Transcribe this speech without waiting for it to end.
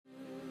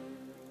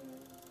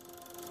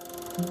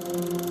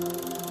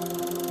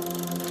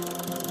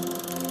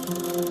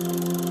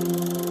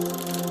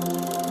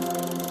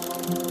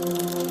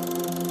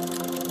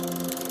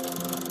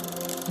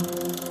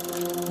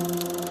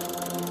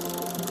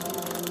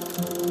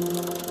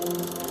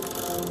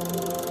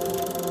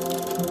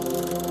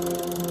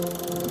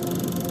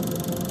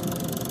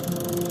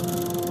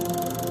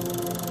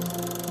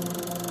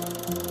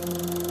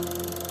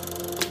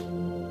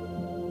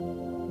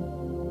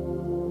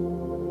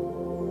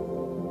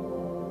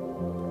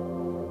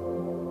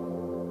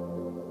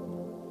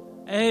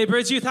Hey,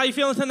 Bridge Youth, how you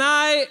feeling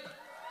tonight?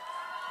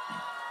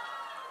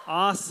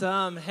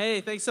 Awesome.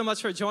 Hey, thanks so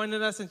much for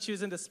joining us and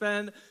choosing to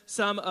spend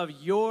some of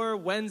your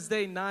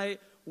Wednesday night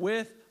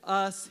with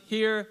us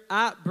here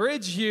at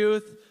Bridge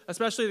Youth,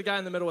 especially the guy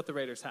in the middle with the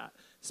Raiders hat.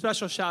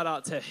 Special shout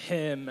out to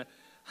him.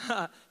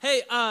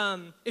 Hey,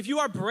 if you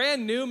are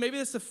brand new, maybe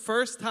this is the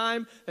first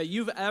time that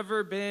you've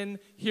ever been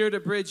here to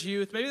Bridge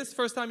Youth. Maybe this is the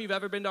first time you've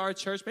ever been to our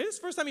church. Maybe this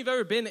is the first time you've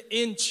ever been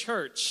in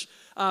church.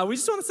 We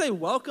just want to say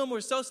welcome. We're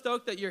so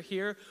stoked that you're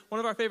here. One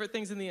of our favorite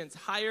things in the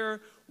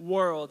entire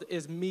world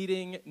is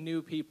meeting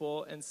new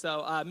people. And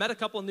so I met a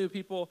couple new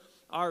people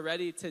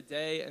already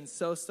today, and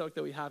so stoked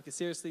that we have, because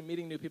seriously,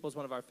 meeting new people is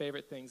one of our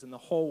favorite things in the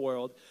whole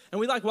world. And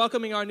we like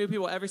welcoming our new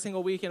people every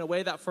single week in a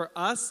way that for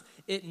us,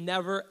 it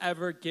never,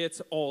 ever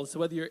gets old. So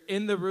whether you're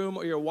in the room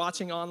or you're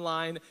watching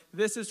online,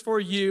 this is for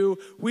you.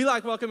 We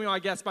like welcoming our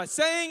guests by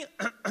saying,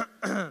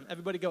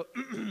 everybody go,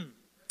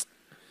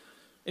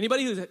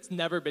 Anybody who's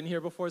never been here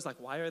before is like,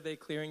 why are they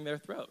clearing their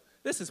throat?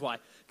 This is why.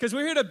 Because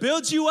we're here to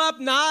build you up,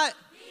 not...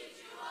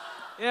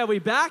 Yeah, we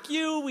back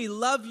you, we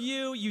love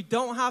you. You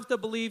don't have to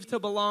believe to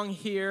belong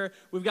here.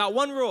 We've got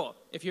one rule.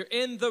 If you're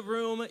in the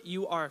room,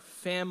 you are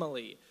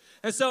family.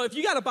 And so if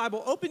you got a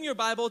Bible, open your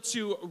Bible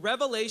to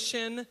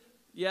Revelation.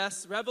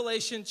 Yes,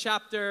 Revelation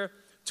chapter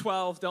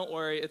 12. Don't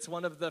worry, it's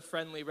one of the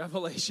friendly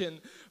Revelation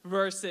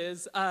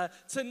verses.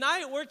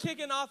 Tonight, we're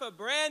kicking off a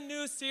brand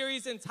new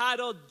series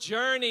entitled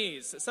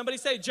Journeys. Somebody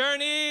say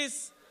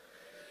Journeys.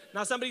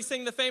 Now, somebody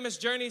sing the famous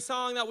Journey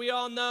song that we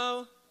all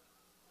know.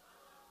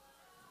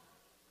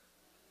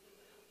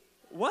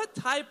 What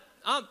type?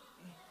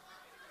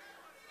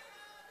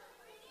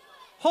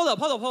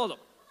 Hold up.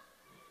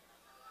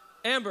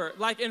 Amber,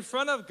 like in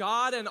front of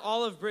God and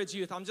all of Bridge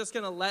Youth, I'm just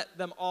going to let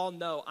them all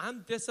know,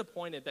 I'm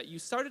disappointed that you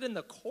started in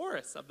the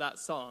chorus of that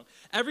song.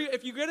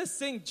 If you're going to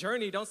sing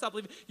Journey, don't stop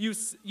believing.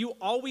 You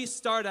always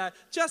start at,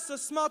 just a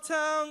small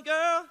town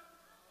girl.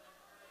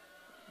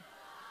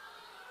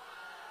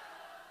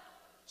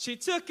 She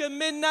took a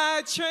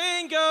midnight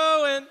train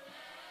going.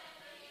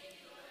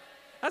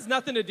 Has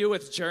nothing to do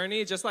with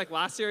Journey, just like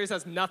last series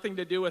has nothing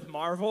to do with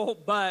Marvel.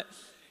 But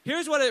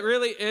here's what it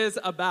really is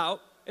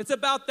about. It's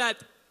about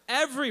that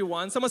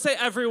everyone, someone say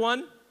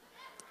everyone.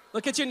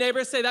 Look at your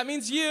neighbor, say that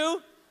means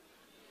you.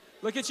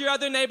 Look at your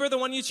other neighbor, the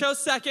one you chose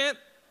second.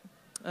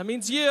 That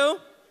means you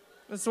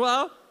as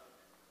well.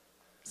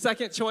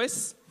 Second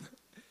choice.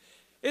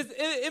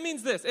 It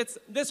means this.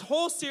 This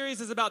whole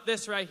series is about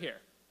this right here.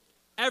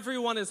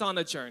 Everyone is on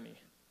a journey.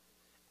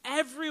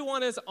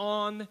 Everyone is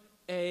on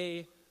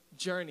a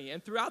journey.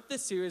 And throughout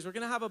this series, we're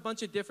going to have a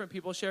bunch of different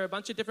people share a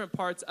bunch of different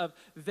parts of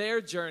their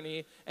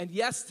journey. And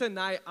yes,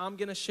 tonight, I'm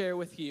going to share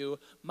with you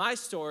my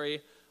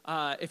story.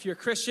 If you're a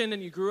Christian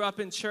and you grew up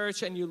in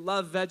church and you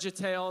love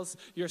VeggieTales,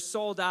 you're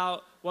sold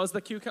out. What was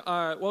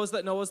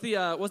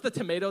the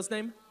tomato's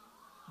name?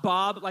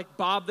 Bob. Like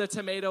Bob the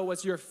tomato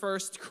was your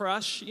first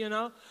crush, you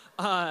know?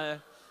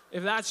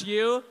 If that's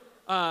you,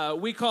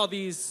 we call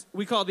these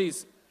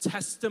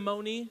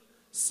testimony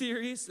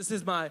series. This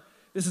is my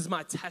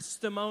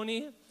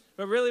testimony.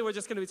 But really, we're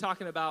just going to be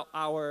talking about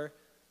our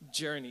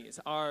journeys.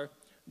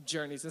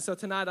 And so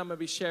tonight, I'm going to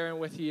be sharing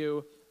with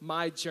you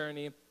my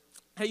journey.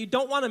 Hey, you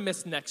don't want to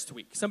miss next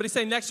week. Somebody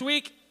say next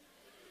week.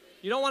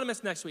 You don't want to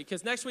miss next week,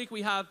 because next week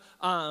we have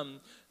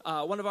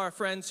one of our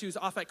friends who's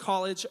off at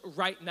college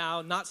right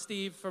now, not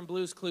Steve from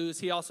Blue's Clues.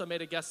 He also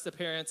made a guest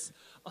appearance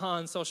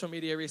on social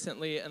media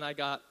recently, and I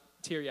got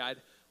teary-eyed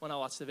when I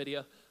watched the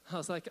video. I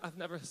was like, I've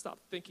never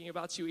stopped thinking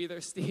about you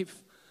either, Steve.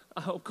 I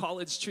hope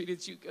college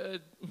treated you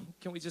good.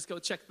 Can we just go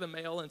check the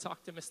mail and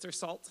talk to Mr.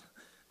 Salt?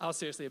 I was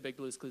seriously a big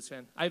Blue's Clues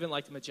fan. I even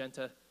liked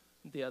Magenta,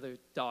 the other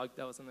dog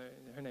that was in there.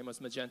 Her name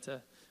was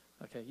Magenta.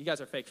 Okay, you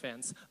guys are fake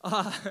fans.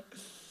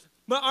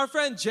 But our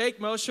friend Jake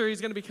Mosher,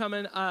 he's going to be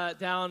coming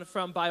down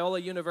from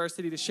Biola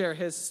University to share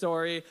his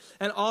story.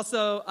 And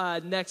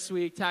also next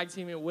week, tag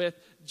teaming with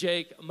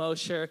Jake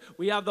Mosher,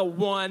 we have the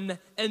one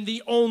and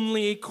the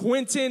only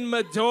Quentin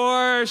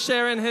Medore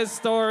sharing his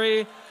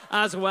story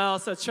as well.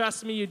 So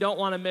trust me, you don't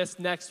want to miss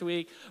next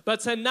week.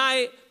 But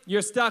tonight,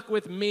 you're stuck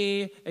with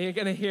me, and you're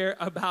going to hear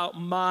about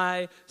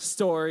my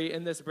story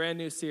in this brand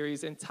new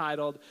series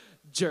entitled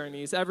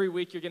Journeys. Every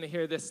week, you're going to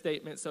hear this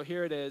statement. So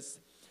here it is.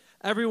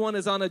 Everyone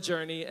is on a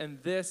journey, and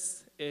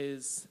this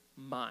is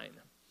mine.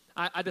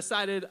 I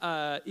decided,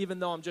 even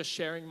though I'm just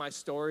sharing my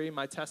story,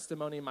 my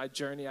testimony, my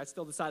journey, I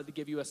still decided to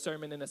give you a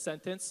sermon in a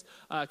sentence.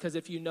 Because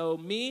if you know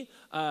me,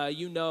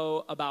 you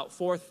know about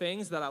 4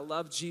 things: that I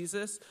love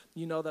Jesus.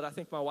 You know that I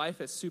think my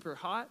wife is super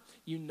hot.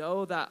 You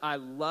know that I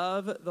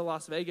love the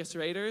Las Vegas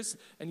Raiders.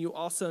 And you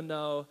also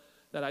know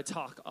that I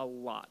talk a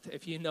lot.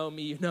 If you know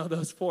me, you know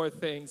those 4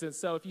 things. And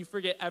so if you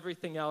forget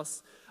everything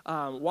else,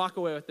 walk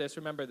away with this.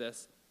 Remember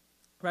this.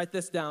 Write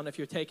this down if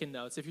you're taking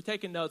notes. If you're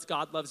taking notes,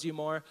 God loves you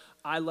more.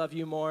 I love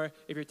you more.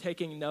 If you're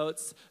taking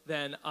notes,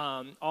 then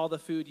all the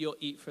food you'll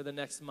eat for the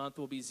next month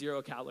will be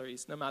 0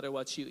 calories, no matter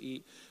what you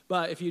eat.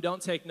 But if you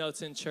don't take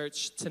notes in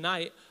church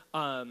tonight,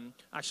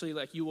 actually,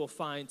 you will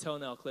find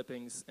toenail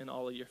clippings in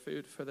all of your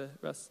food for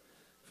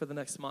the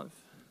next month.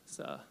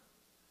 So,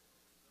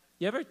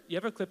 you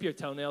ever clip your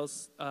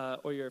toenails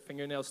or your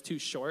fingernails too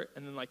short,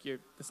 and then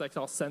it's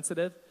all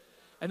sensitive,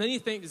 and then you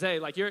think, Zay,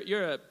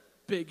 you're a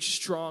big,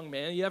 strong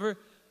man. You ever,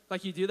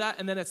 you do that,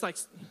 and then it's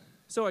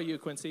so are you,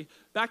 Quincy.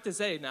 Back to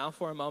Zay now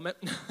for a moment.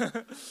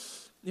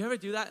 You ever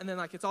do that, and then,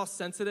 it's all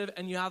sensitive,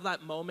 and you have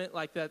that moment,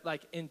 that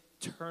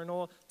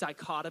internal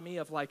dichotomy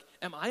of,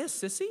 am I a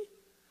sissy?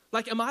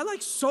 Am I,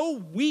 so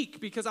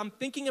weak because I'm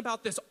thinking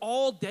about this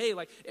all day?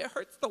 It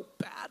hurts so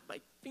bad. My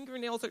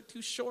fingernails are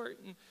too short,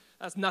 and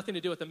that's nothing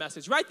to do with the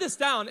message. Write this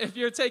down if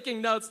you're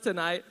taking notes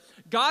tonight.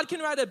 God can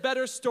write a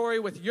better story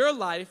with your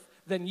life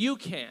than you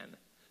can,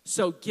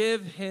 so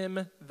give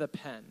him the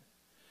pen.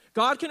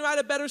 God can write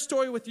a better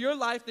story with your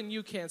life than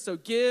you can, so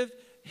give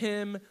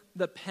him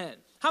the pen.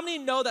 How many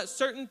know that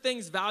certain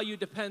things' value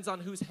depends on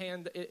whose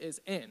hand it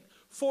is in?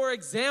 For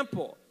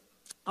example,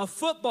 a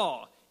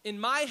football in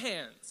my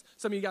hands.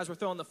 Some of you guys were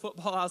throwing the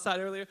football outside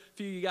earlier. A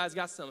few of you guys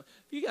got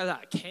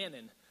a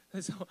cannon. I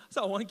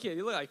saw one kid,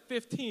 he looked like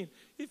 15.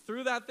 He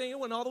threw that thing, it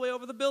went all the way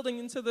over the building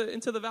into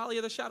the valley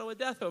of the shadow of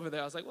death over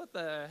there. I was like, what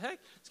the heck?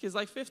 This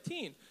kid's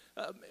 15.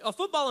 A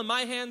football in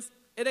my hands,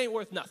 it ain't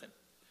worth nothing.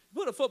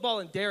 Put a football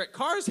in Derek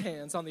Carr's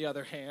hands, on the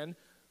other hand,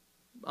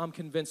 I'm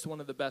convinced one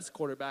of the best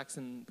quarterbacks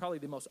and probably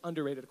the most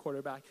underrated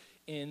quarterback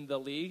in the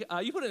league.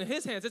 You put it in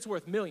his hands, it's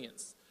worth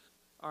millions.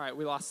 All right,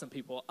 we lost some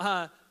people.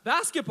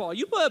 Basketball.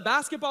 You put a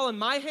basketball in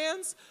my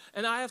hands,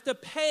 and I have to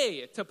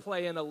pay to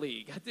play in a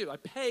league. I do. I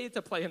pay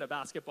to play in a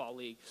basketball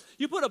league.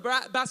 You put a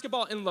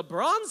basketball in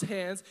LeBron's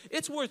hands,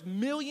 it's worth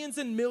millions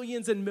and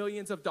millions and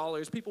millions of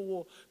dollars. People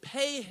will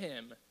pay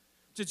him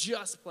to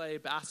just play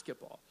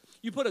basketball.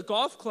 You put a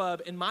golf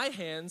club in my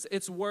hands,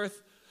 it's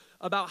worth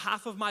about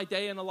half of my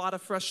day and a lot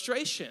of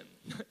frustration.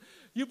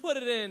 You put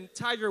it in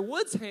Tiger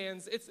Woods'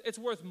 hands, it's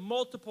worth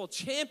multiple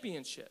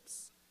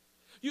championships.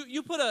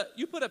 You put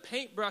a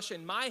paintbrush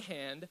in my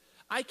hand,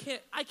 I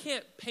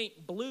can't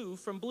paint blue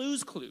from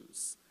Blue's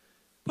Clues.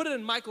 Put it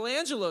in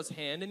Michelangelo's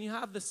hand, and you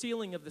have the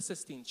ceiling of the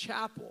Sistine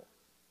Chapel.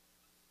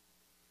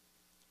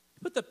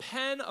 Put the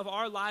pen of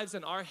our lives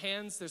in our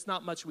hands, there's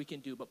not much we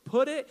can do. But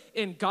put it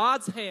in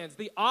God's hands,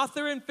 the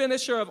author and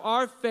finisher of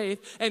our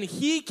faith, and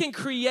he can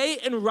create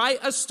and write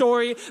a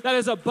story that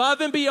is above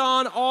and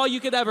beyond all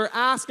you could ever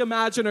ask,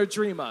 imagine, or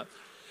dream of.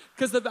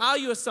 Because the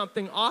value of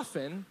something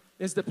often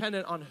is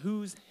dependent on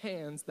whose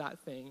hands that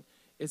thing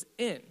is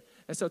in.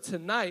 And so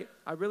tonight,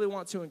 I really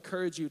want to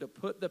encourage you to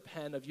put the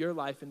pen of your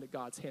life into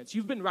God's hands.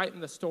 You've been writing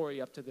the story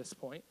up to this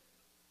point.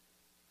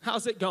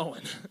 How's it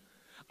going?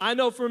 I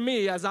know for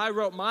me, as I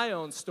wrote my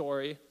own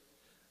story,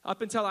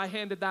 up until I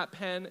handed that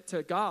pen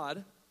to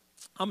God,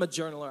 I'm a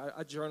journaler.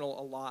 I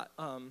journal a lot.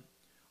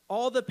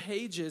 All the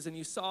pages, and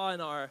you saw in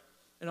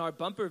our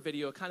bumper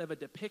video kind of a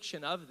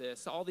depiction of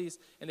this, all these,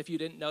 and if you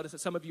didn't notice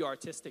it, some of you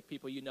artistic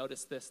people, you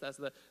noticed this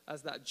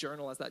as that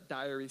journal, as that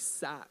diary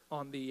sat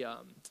on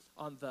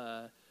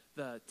the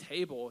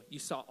table, you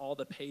saw all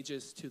the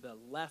pages to the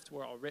left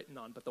were all written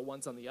on, but the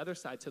ones on the other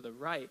side to the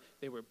right,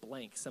 they were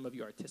blank. Some of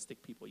you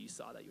artistic people, you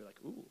saw that. You were like,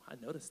 ooh, I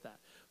noticed that.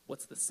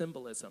 What's the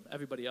symbolism?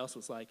 Everybody else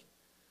was like,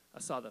 I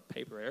saw the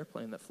paper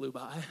airplane that flew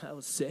by. That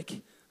was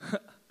sick.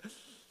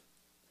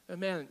 And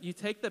man, you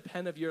take the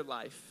pen of your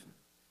life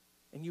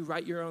and you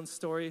write your own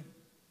story,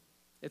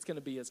 it's going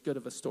to be as good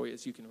of a story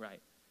as you can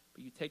write.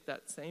 But you take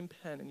that same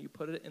pen and you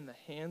put it in the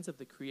hands of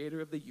the creator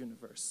of the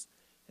universe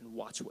and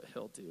watch what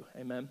he'll do.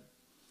 Amen?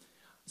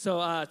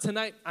 So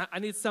tonight, I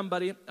need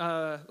somebody.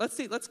 Let's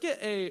see.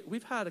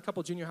 We've had a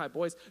couple junior high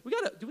boys.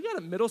 Do we got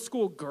a middle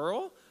school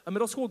girl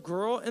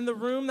in the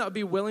room that would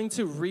be willing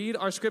to read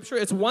our scripture?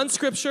 It's one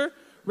scripture,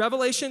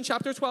 Revelation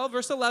chapter 12,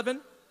 verse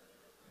 11.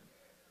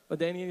 But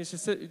Danny,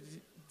 do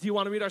you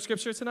want to read our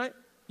scripture tonight?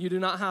 You do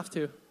not have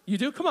to. You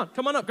do?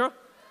 Come on up, girl.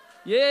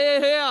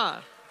 Yeah.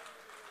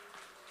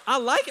 I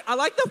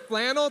like the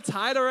flannel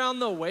tied around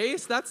the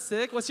waist. That's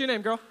sick. What's your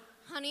name, girl?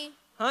 Honey.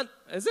 Hunt.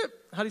 Is it?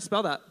 How do you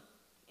spell that?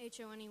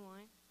 Honey.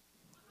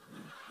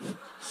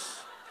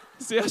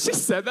 See how she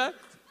said that?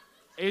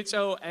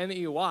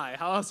 Honey.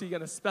 How else are you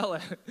going to spell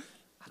it?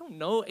 I don't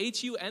know.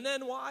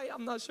 Hunny?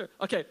 I'm not sure.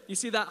 Okay, you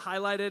see that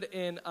highlighted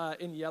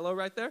in yellow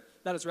right there?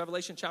 That is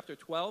Revelation chapter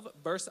 12,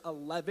 verse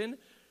 11,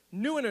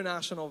 New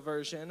International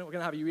Version. We're going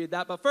to have you read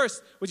that. But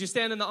first, would you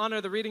stand in the honor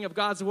of the reading of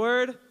God's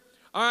word?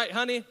 All right,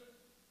 honey.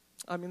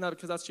 I mean, not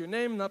because that's your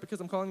name, not because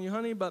I'm calling you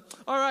honey, but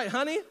all right,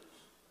 honey.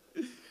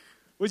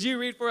 Would you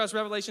read for us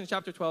Revelation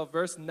chapter 12,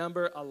 verse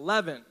number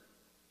 11?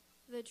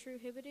 The true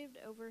hibbeted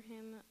over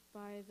him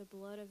by the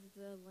blood of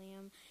the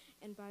Lamb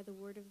and by the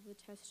word of the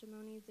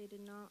testimony. They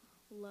did not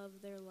love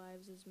their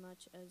lives as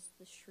much as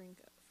the shrink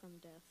from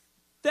death.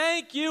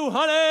 Thank you,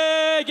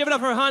 honey. Give it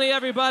up for honey,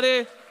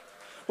 everybody.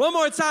 One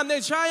more time.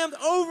 They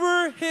triumphed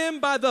over him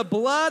by the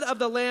blood of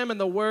the Lamb and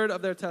the word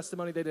of their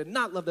testimony. They did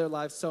not love their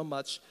lives so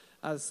much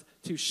as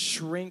to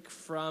shrink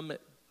from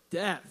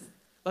death.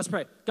 Let's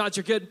pray. God,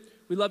 you're good.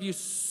 We love you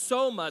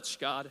so much,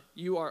 God.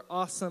 You are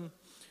awesome.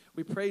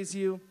 We praise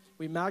you.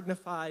 We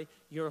magnify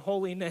your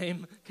holy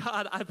name.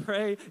 God, I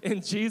pray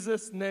in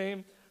Jesus'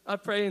 name. I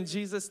pray in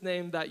Jesus'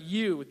 name that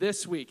you,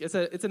 this week, it's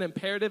an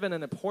imperative and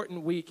an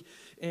important week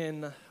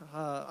in,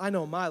 I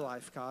know my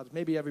life, God.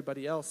 Maybe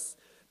everybody else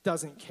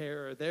doesn't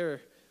care. They're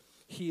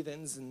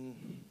heathens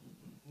and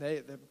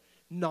they're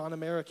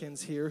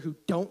non-Americans here who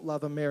don't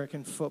love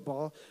American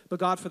football. But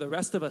God, for the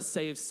rest of us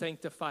saved,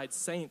 sanctified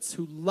saints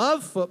who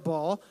love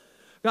football,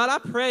 God, I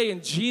pray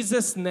in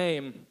Jesus'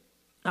 name.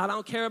 I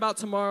don't care about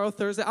tomorrow,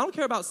 Thursday. I don't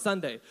care about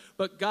Sunday.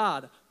 But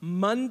God,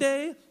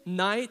 Monday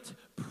night,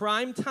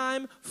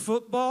 primetime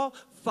football,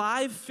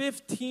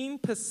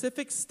 5:15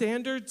 Pacific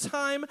Standard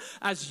Time,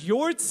 as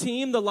your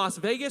team, the Las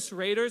Vegas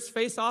Raiders,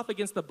 face off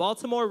against the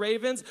Baltimore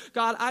Ravens.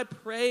 God, I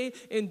pray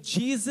in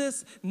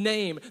Jesus'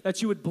 name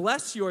that you would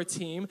bless your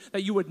team,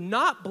 that you would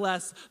not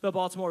bless the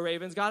Baltimore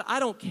Ravens. God, I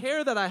don't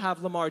care that I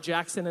have Lamar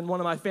Jackson in one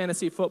of my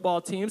fantasy football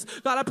teams.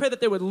 God, I pray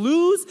that they would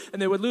lose, and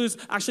they would lose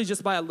actually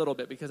just by a little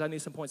bit because I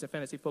need some points in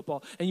fantasy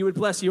football, and you would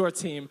bless your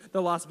team,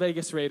 the Las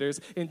Vegas Raiders,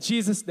 in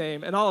Jesus'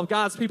 name. And all of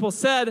God's people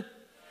said,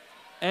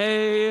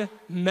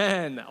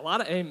 amen. A lot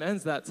of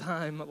amens that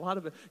time.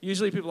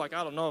 Usually people are like,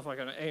 I don't know if I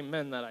can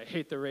amen that I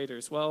hate the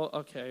Raiders. Well,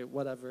 okay,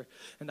 whatever.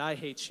 And I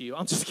hate you.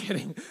 I'm just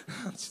kidding.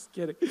 I'm just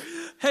kidding.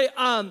 Hey,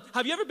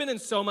 have you ever been in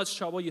so much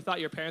trouble you thought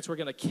your parents were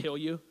going to kill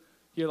you?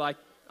 You're like,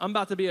 I'm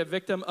about to be a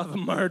victim of a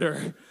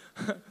murder.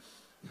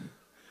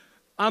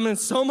 I'm in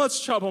so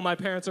much trouble, my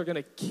parents are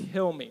going to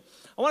kill me.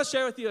 I want to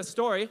share with you a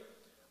story.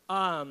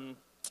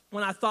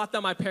 When I thought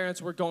that my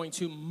parents were going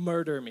to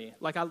murder me.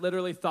 Like, I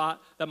literally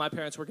thought that my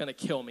parents were going to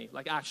kill me,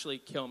 like actually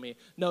kill me.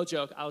 No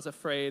joke, I was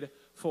afraid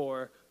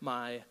for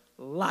my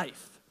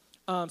life.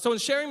 So in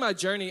sharing my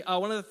journey,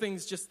 one of the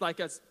things, just like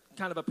as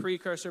kind of a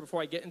precursor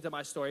before I get into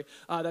my story,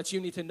 that you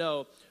need to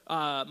know,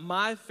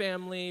 my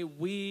family,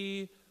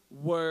 we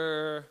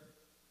were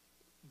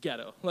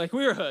ghetto. Like,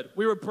 we were hood.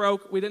 We were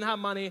broke. We didn't have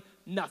money.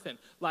 Nothing.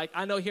 Like,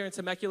 I know here in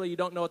Temecula, you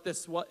don't know what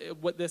this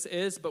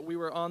is, but we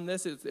were on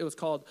this. It was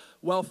called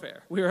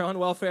welfare. We were on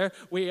welfare.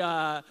 We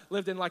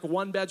lived in, like,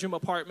 one-bedroom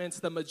apartments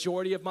the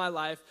majority of my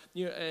life.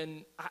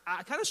 And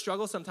I kind of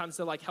struggle sometimes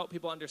to, like, help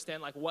people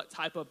understand, like, what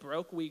type of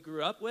broke we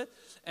grew up with.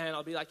 And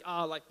I'll be like,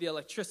 oh, like, the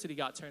electricity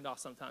got turned off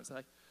sometimes. I'm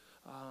like,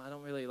 I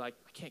don't really, I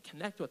can't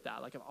connect with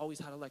that. Like, I've always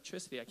had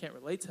electricity. I can't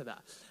relate to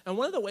that. And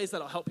one of the ways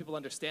that I'll help people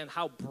understand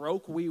how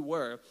broke we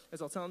were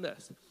is I'll tell them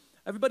this.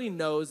 Everybody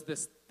knows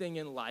this thing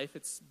in life.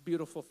 It's a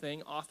beautiful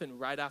thing. Often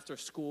right after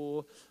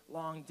school,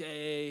 long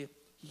day,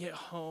 you get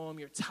home,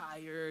 you're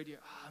tired.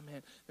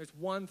 Man, there's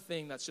one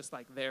thing that's just,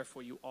 like, there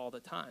for you all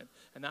the time.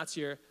 And that's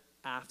your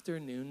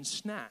afternoon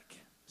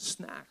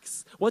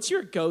snacks. What's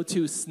your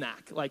go-to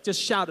snack? Like,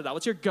 just shout it out.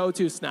 What's your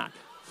go-to snack?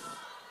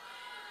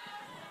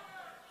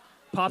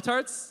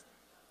 Pop-Tarts?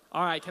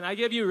 All right, can I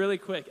give you really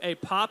quick a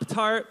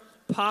Pop-Tart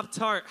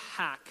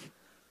hack.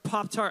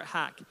 Pop-Tart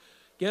hack.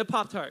 Get a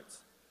Pop-Tart.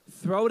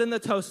 Throw it in the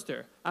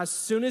toaster. As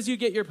soon as you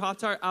get your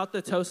Pop-Tart out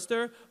the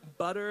toaster,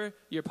 butter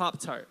your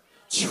Pop-Tart.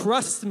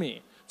 Trust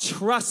me.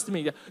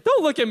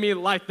 Don't look at me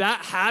like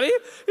that, Hattie.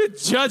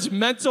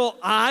 Judgmental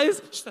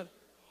eyes.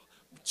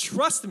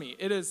 Trust me.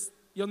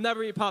 You'll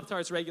never eat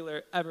Pop-Tarts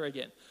regular ever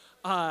again.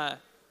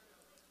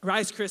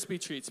 Rice Krispie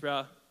treats,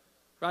 bro.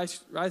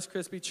 Rice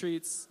Krispie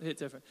treats hit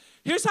different.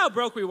 Here's how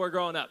broke we were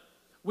growing up.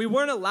 We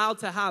weren't allowed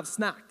to have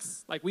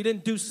snacks. Like, we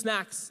didn't do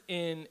snacks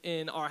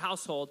in our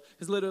household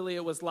because literally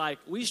it was like,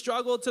 we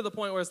struggled to the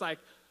point where it's like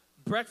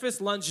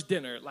breakfast, lunch,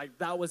 dinner. Like,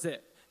 that was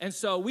it. And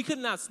so we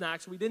couldn't have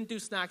snacks. We didn't do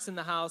snacks in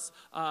the house.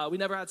 We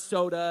never had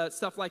soda,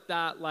 stuff like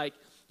that. Like,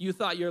 you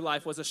thought your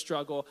life was a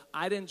struggle.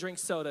 I didn't drink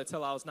soda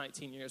till I was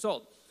 19 years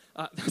old.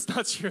 That's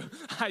not true.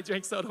 I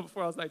drank soda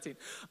before I was 19.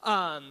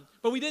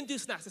 But we didn't do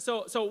snacks.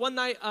 So one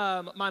night,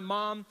 my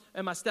mom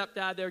and my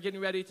stepdad, they were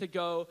getting ready to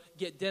go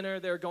get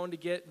dinner. They were going to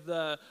get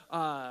the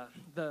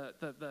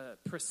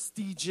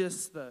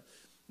prestigious,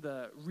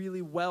 the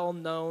really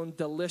well-known,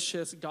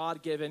 delicious,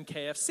 God-given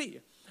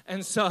KFC.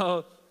 And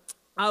so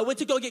I went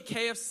to go get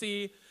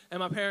KFC,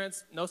 and my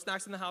parents, no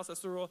snacks in the house,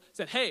 that's the rule,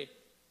 said, hey,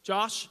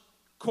 Josh,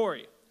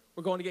 Corey,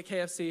 we're going to get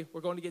KFC.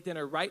 We're going to get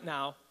dinner right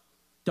now.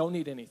 Don't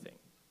need anything.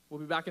 We'll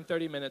be back in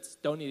 30 minutes.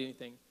 Don't need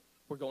anything.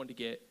 We're going to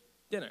get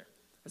dinner.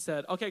 I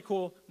said, okay,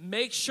 cool.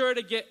 Make sure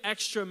to get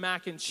extra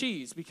mac and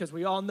cheese because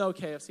we all know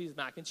KFC's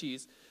mac and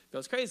cheese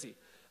goes crazy.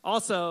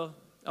 Also,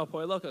 El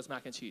Pollo Loco's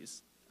mac and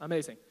cheese.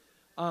 Amazing.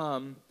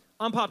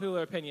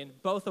 Unpopular opinion,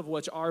 both of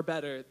which are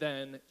better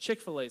than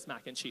Chick-fil-A's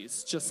mac and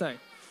cheese. Just saying.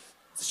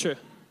 It's true.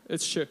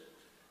 It's true.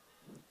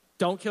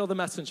 Don't kill the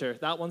messenger.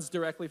 That one's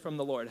directly from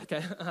the Lord,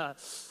 okay?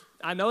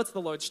 I know it's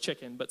the Lord's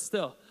chicken, but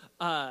still.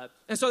 And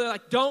so they're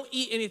like, don't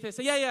eat anything.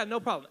 So yeah,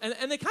 no problem. And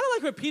they kind of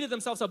like repeated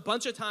themselves a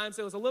bunch of times.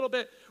 It was a little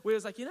bit weird. It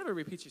was like, you never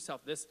repeat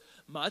yourself this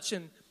much.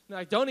 And they're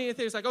like, don't eat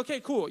anything. It's like, okay,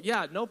 cool.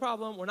 Yeah, no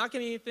problem. We're not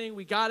going to eat anything.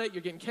 We got it.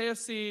 You're getting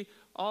KFC,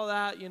 all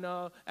that,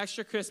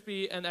 extra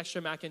crispy and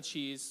extra mac and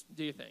cheese.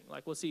 Do your thing.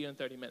 Like, we'll see you in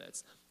 30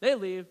 minutes. They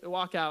leave. They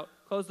walk out,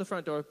 close the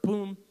front door.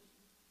 Boom.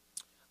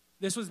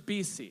 This was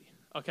BC,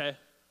 okay?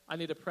 I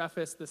need to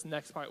preface this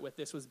next part with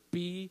this was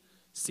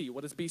BC.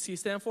 What does BC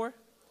stand for?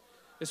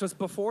 This was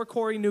before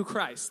Corey knew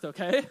Christ,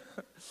 okay?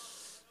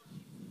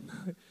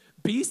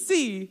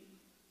 BC,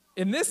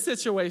 in this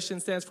situation,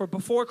 stands for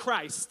before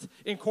Christ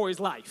in Corey's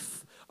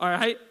life, all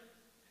right?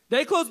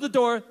 They close the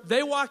door.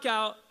 They walk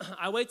out.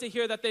 I wait to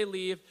hear that they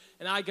leave,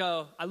 and I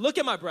look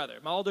at my brother,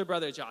 my older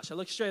brother, Josh. I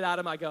look straight at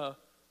him. I go,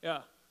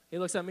 yeah. He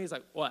looks at me. He's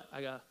like, what?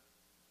 I go,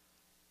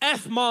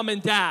 F mom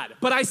and dad.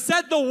 But I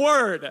said the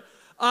word.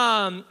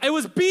 It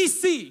was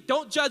BC.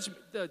 Don't judge me.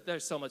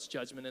 There's so much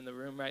judgment in the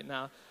room right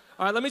now.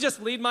 All right, let me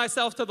just lead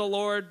myself to the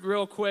Lord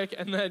real quick,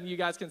 and then you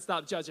guys can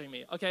stop judging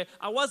me, okay?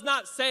 I was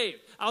not saved.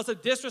 I was a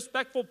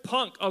disrespectful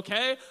punk,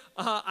 okay?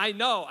 I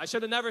know. I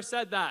should have never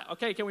said that.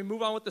 Okay, can we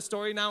move on with the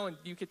story now, and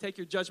you can take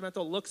your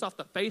judgmental looks off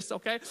the face,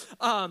 okay?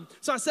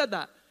 So I said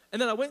that.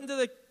 And then I went into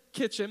the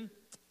kitchen,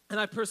 and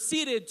I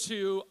proceeded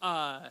to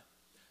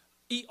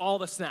eat all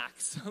the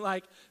snacks.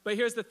 But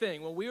here's the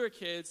thing. When we were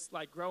kids,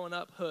 like growing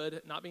up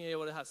hood, not being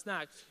able to have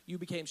snacks, you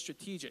became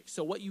strategic.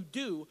 So what you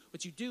do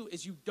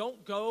is you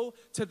don't go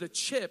to the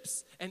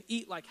chips and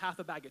eat like half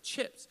a bag of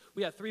chips.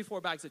 We had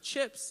 3-4 bags of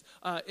chips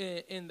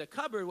in the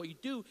cupboard. What you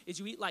do is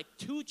you eat like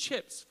 2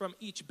 chips from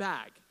each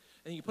bag,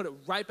 and you put it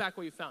right back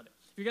where you found it.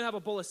 If you're going to have a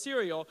bowl of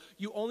cereal,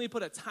 you only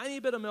put a tiny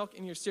bit of milk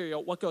in your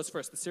cereal. What goes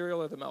first, the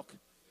cereal or the milk?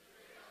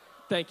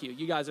 Thank you.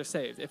 You guys are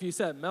saved. If you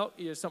said milk,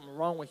 there's something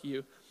wrong with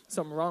you.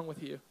 Something wrong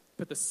with you.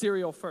 Put the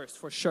cereal first,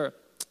 for sure.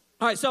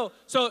 All right, so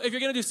if you're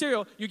going to do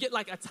cereal, you get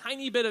like a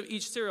tiny bit of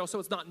each cereal so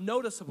it's not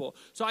noticeable.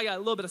 So I got a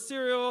little bit of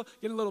cereal,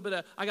 I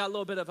got a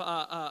little bit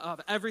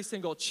of every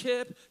single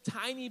chip,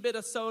 tiny bit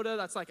of soda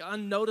that's like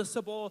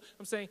unnoticeable.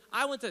 I'm saying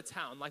I went to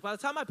town. Like by the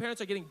time my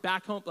parents are getting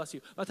back home, bless you,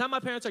 by the time my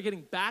parents are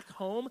getting back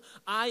home,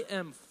 I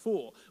am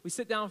full. We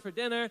sit down for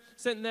dinner,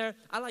 sitting there.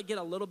 I like get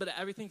a little bit of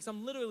everything because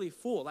I'm literally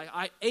full. Like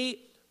I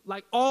ate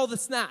like all the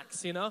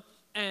snacks,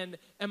 And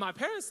my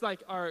parents,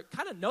 like, are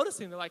kind of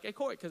noticing. They're like, hey,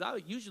 Corey, because I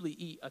would usually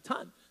eat a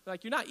ton. They're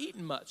like, you're not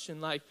eating much.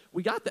 And, like,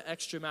 we got the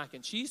extra mac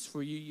and cheese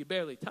for you. You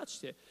barely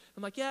touched it.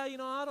 I'm like, yeah,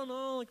 I don't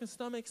know. Like, my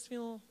stomach's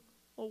feeling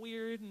a little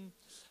weird. And,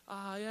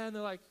 yeah. And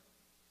they're like,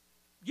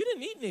 you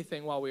didn't eat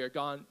anything while we were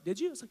gone, did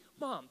you? I was like,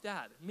 Mom,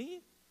 Dad,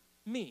 me.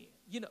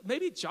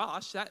 Maybe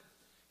Josh, that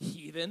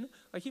heathen.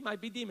 Like, he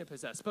might be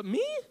demon-possessed. But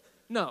me?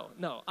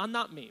 No, I'm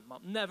not me,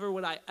 Mom. Never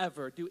would I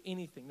ever do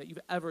anything that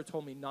you've ever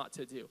told me not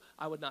to do.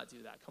 I would not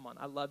do that. Come on,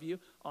 I love you,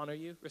 honor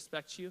you,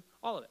 respect you,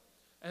 all of it.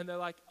 And they're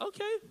like,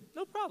 okay,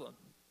 no problem.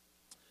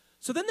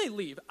 So then they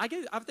leave. I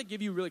have to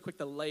give you really quick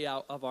the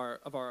layout of our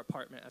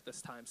apartment at this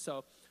time.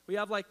 So we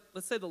have like,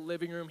 let's say the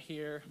living room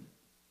here.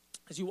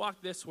 As you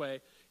walk this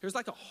way, here's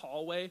like a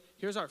hallway.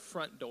 Here's our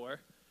front door.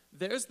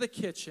 There's the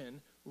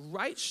kitchen.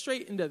 Right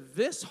straight into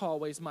this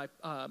hallway is my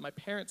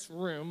parents'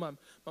 room, my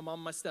mom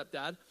and my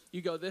stepdad.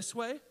 You go this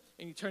way,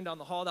 and you turn down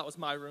the hall. That was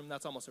my room.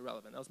 That's almost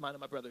irrelevant. That was mine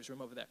and my brother's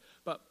room over there.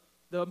 But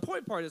the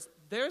important part is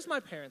there's my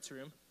parents'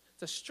 room.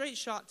 It's a straight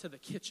shot to the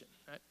kitchen,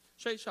 right?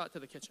 Straight shot to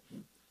the kitchen.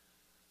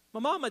 My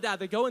mom and my dad,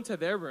 they go into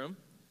their room,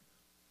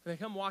 and they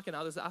come walking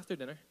out. This is after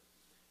dinner,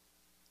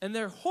 and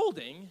they're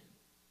holding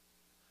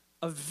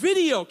a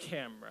video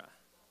camera.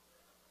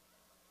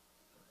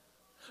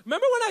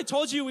 Remember when I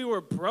told you we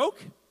were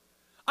broke?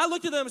 I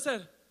looked at them and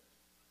said,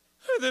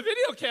 where'd the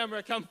video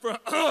camera come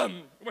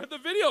from? Where'd the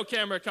video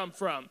camera come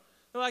from?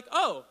 They're like,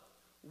 oh,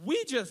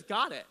 we just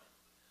got it.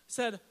 I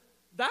said,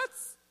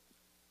 that's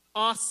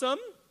awesome.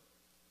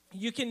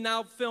 You can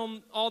now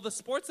film all the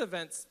sports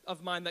events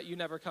of mine that you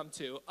never come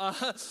to.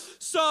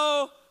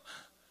 So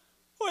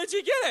where'd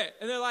you get it?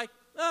 And they're like,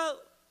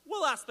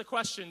 we'll ask the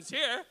questions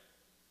here.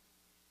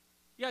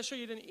 You guys sure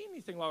you didn't eat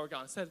anything while we're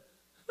gone? I said,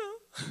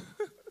 no.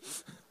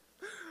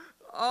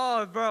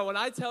 Oh, bro, when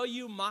I tell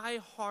you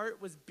my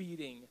heart was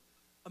beating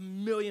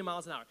 1,000,000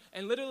 miles an hour.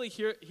 And literally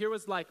here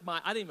was like I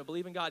didn't even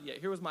believe in God yet.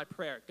 Here was my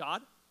prayer.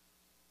 God,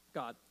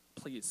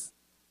 please,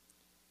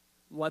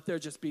 let there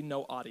just be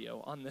no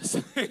audio on this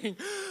thing.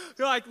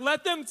 You're like,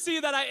 let them see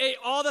that I ate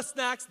all the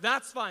snacks.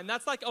 That's fine.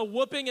 That's like a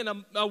whooping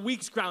and a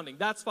week's grounding.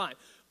 That's fine.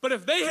 But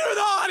if they hear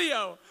the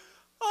audio,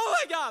 oh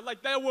my God,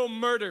 like they will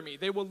murder me.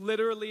 They will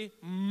literally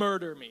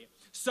murder me.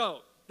 So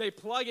they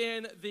plug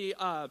in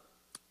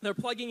they're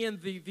plugging in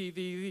the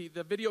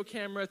video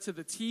camera to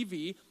the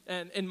TV,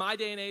 and in my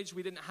day and age,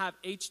 we didn't have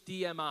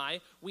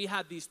HDMI. We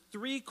had these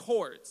 3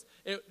 cords.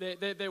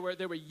 They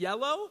were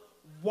yellow,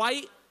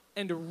 white,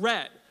 and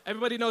red.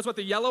 Everybody knows what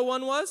the yellow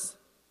one was?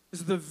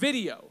 This is the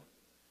video.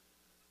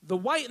 The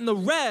white and the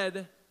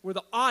red were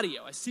the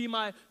audio. I see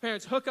my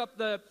parents hook up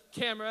the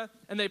camera,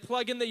 and they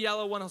plug in the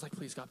yellow one. I was like,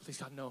 please, God,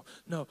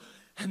 no.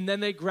 And then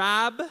they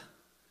grab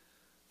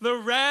the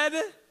red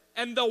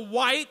and the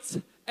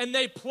white, and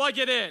they plug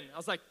it in. I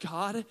was like,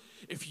 God,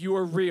 if you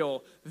are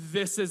real,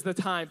 this is the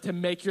time to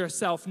make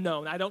yourself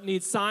known. I don't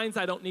need signs.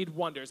 I don't need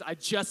wonders. I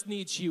just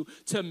need you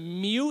to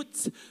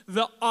mute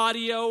the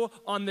audio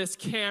on this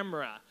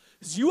camera.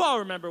 Because you all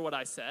remember what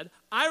I said.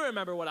 I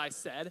remember what I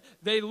said.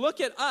 They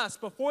look at us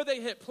before they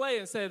hit play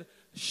and said,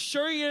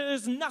 sure,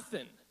 there's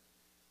nothing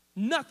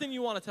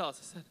you want to tell us.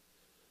 I said,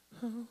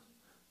 oh,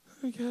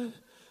 okay.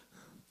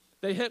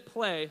 They hit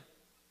play,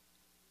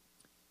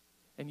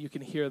 and you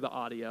can hear the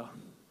audio.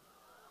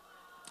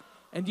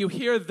 And you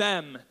hear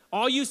them.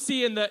 All you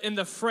see in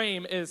the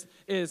frame is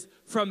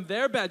from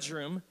their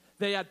bedroom.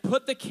 They had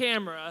put the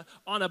camera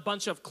on a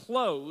bunch of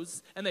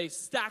clothes, and they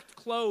stacked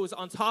clothes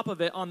on top of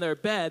it on their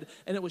bed,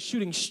 and it was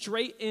shooting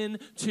straight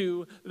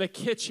into the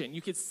kitchen.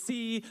 You could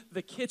see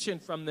the kitchen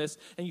from this,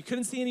 and you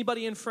couldn't see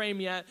anybody in frame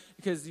yet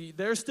because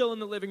they're still in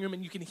the living room,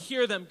 and you can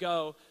hear them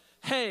go,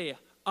 hey,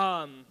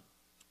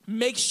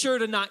 make sure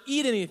to not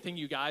eat anything,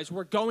 you guys.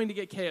 We're going to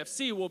get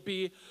KFC. We'll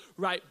be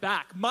right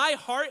back. My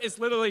heart is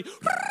literally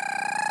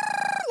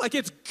like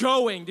it's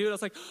going, dude. I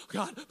was like, oh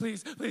God,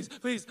 please.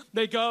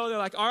 They go. They're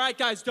like, all right,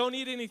 guys, don't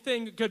eat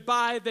anything.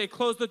 Goodbye. They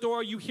close the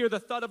door. You hear the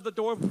thud of the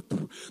door.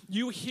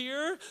 You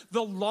hear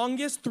the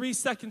longest 3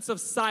 seconds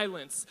of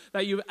silence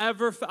that you've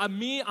ever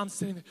I'm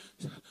sitting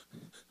there.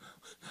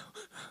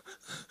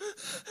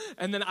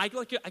 And then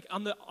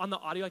on the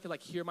audio, I could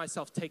like hear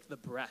myself take the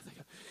breath.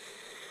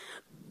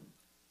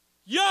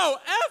 Yo,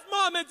 F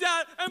mom and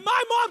dad. And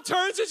my mom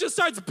turns and just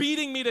starts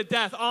beating me to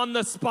death on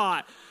the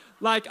spot.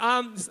 Like,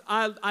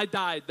 I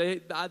died.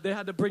 They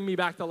had to bring me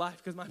back to life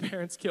because my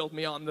parents killed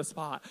me on the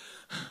spot.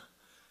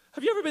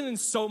 Have you ever been in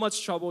so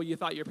much trouble you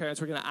thought your parents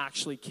were going to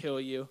actually kill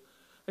you?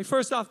 Like,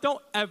 first off,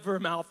 don't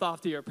ever mouth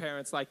off to your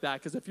parents like that,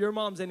 because if your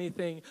mom's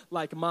anything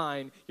like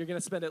mine, you're going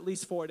to spend at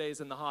least 4 days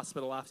in the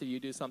hospital after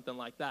you do something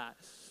like that.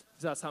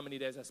 So that's how many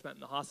days I spent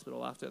in the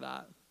hospital after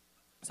that.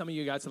 Some of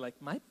you guys are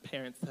like, my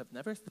parents have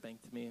never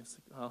spanked me. It's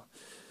like,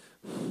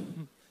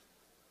 oh.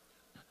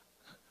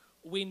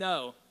 We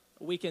know.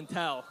 We can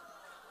tell.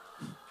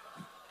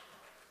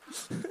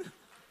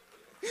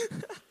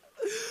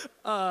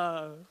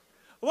 Why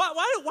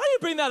do you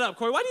bring that up,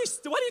 Corey? Why do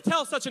you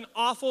tell such an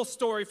awful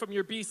story from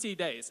your BC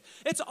days?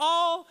 It's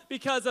all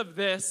because of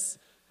this.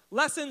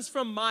 Lessons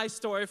from my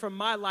story, from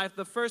my life.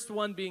 The first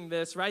one being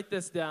this. Write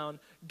this down.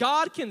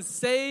 God can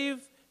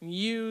save and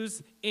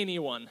use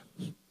anyone.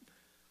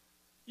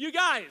 You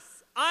guys,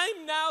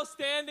 I'm now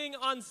standing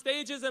on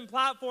stages and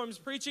platforms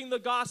preaching the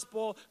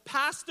gospel.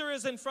 Pastor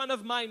is in front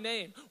of my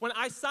name. When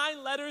I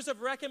sign letters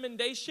of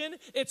recommendation,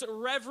 it's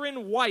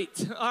Reverend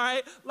White, all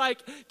right?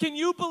 Like, can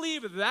you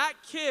believe that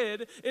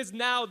kid is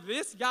now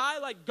this guy?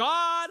 Like,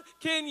 God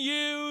can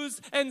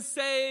use and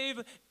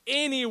save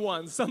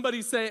anyone.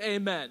 Somebody say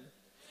amen.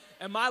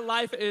 And my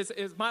life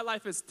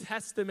is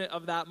testament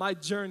of that. My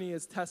journey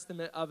is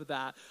testament of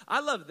that. I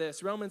love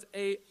this. Romans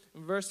 8,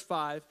 verse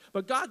 5.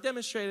 But God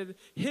demonstrated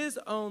his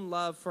own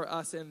love for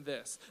us in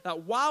this,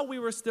 that while we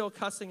were still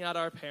cussing at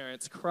our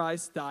parents,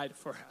 Christ died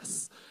for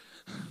us.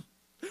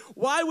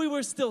 While we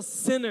were still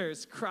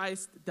sinners,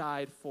 Christ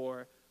died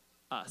for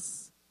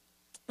us.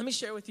 Let me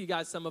share with you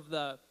guys some of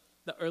the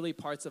early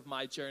parts of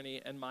my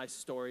journey and my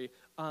story.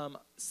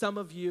 Some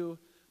of you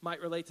might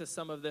relate to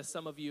some of this,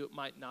 some of you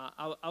might not.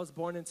 I was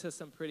born into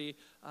some pretty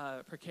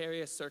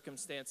precarious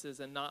circumstances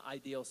and not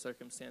ideal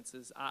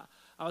circumstances. I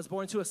was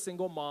born to a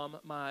single mom.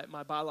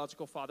 My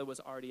biological father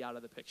was already out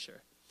of the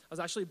picture. I was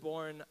actually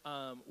born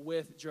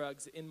with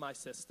drugs in my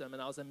system,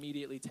 and I was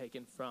immediately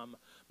taken from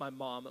my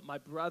mom. My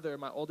brother,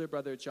 my older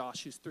brother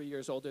Josh, who's 3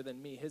 years older than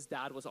me, his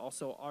dad was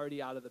also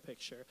already out of the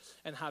picture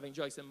and having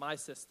drugs in my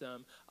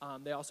system.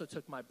 They also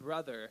took my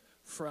brother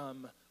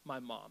from my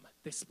mom.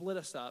 They split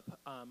us up.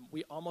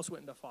 We almost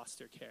went into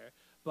foster care,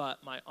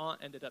 but my aunt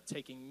ended up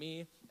taking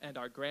me, and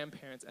our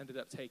grandparents ended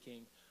up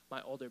taking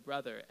my older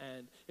brother.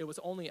 And it was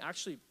only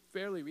actually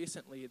fairly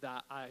recently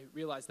that I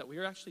realized that we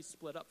were actually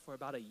split up for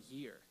about a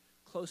year,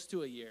 close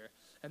to a year.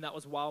 And that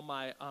was while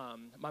my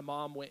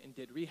mom went and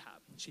did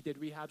rehab. She did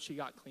rehab, she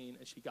got clean,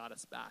 and she got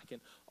us back.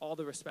 And all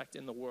the respect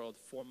in the world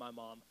for my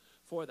mom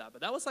for that.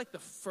 But that was like the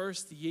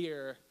first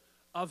year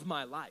of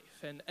my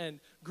life, and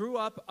grew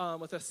up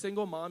with a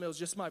single mom. It was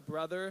just my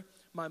brother,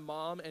 my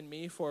mom, and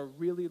me for a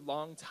really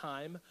long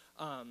time.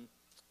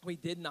 We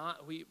did not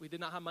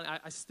have money.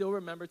 I still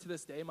remember to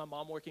this day my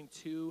mom working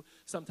 2,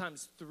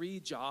 sometimes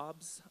 3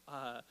 jobs,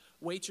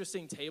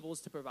 waitressing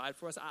tables to provide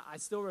for us. I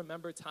still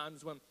remember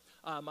times when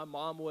my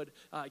mom would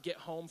get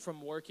home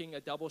from working a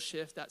double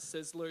shift at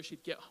Sizzler.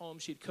 She'd get home,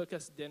 she'd cook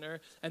us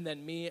dinner, and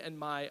then me and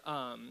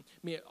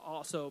me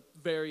also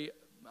very,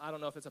 I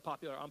don't know if it's a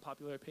popular or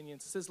unpopular opinion,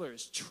 Sizzler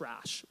is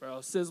trash, bro.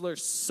 Sizzler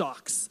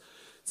sucks.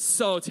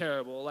 So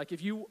terrible. Like,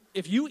 if you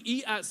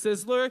eat at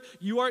Sizzler,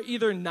 you are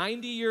either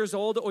 90 years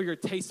old or your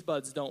taste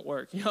buds don't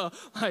work. You know,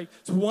 like,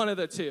 it's one of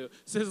the two.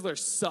 Sizzler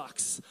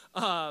sucks.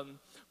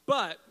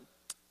 But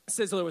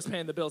Sizzler was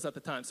paying the bills at the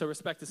time, so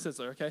respect to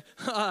Sizzler, okay?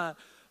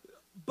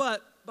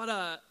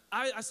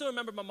 I still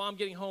remember my mom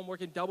getting home,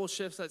 working double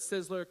shifts at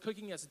Sizzler,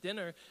 cooking us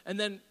dinner, and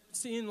then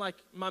seeing like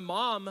my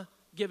mom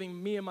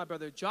giving me and my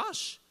brother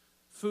Josh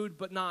food,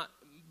 but not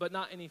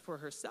any for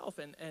herself,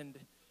 and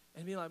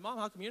being like, Mom,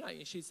 how come you're not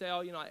eating? She'd say,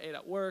 oh, I ate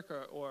at work,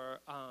 or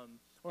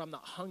I'm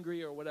not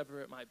hungry, or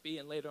whatever it might be.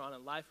 And later on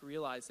in life,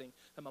 realizing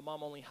that my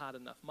mom only had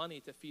enough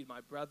money to feed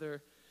my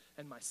brother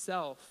and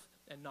myself,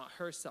 and not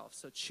herself.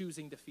 So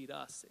choosing to feed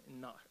us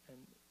and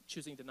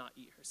choosing to not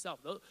eat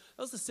herself. That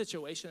was the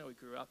situation that we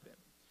grew up in.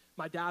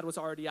 My dad was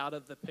already out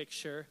of the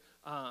picture.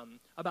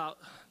 About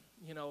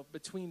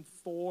between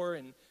 4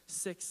 and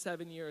 6,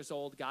 7 years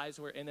old, guys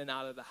were in and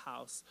out of the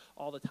house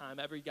all the time.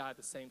 Every guy had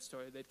the same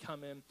story. They'd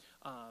come in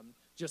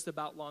just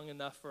about long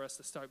enough for us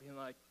to start being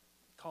like,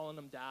 calling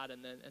them dad,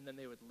 and then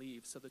they would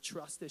leave. So the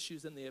trust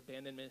issues and the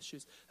abandonment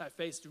issues that I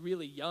faced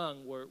really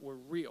young were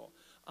real.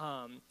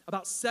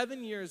 About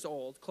 7 years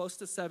old, close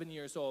to 7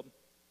 years old,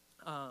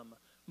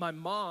 my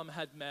mom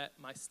had met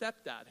my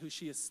stepdad, who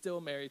she is still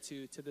married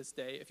to this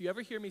day. If you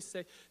ever hear me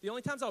say, the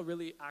only times I'll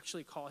really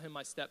actually call him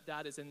my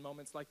stepdad is in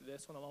moments like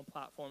this, when I'm on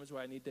platforms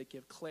where I need to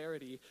give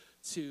clarity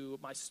to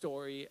my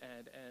story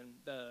and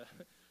the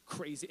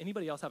crazy.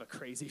 Anybody else have a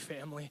crazy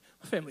family?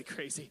 My family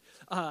crazy.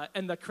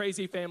 And the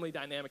crazy family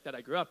dynamic that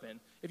I grew up in.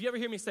 If you ever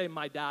hear me say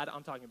my dad,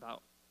 I'm talking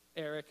about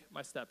Eric,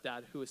 my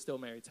stepdad, who is still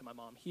married to my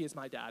mom. He is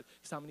my dad.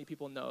 Because how many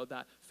people know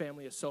that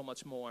family is so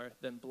much more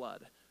than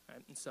blood?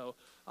 Right? And so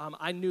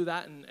I knew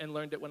that and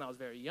learned it when I was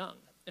very young.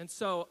 And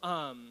so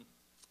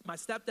my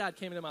stepdad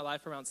came into my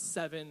life around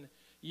 7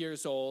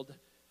 years old.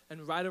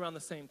 And right around the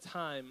same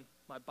time,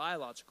 my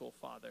biological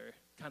father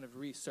kind of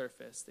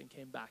resurfaced and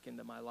came back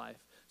into my life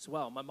as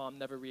well. My mom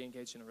never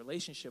re-engaged in a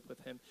relationship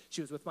with him.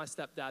 She was with my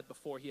stepdad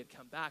before he had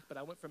come back, but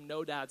I went from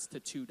no dads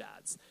to 2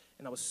 dads,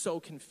 and I was so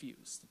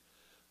confused.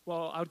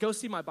 Well, I would go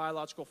see my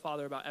biological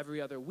father about every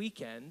other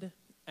weekend,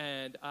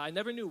 and I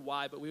never knew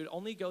why, but we would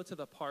only go to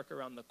the park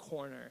around the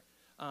corner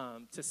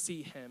to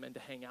see him and to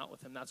hang out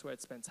with him. That's where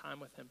I'd spend time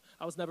with him.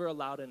 I was never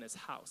allowed in his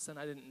house, and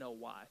I didn't know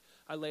why.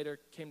 I later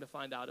came to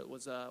find out it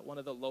was one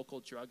of the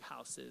local drug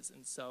houses,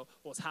 and so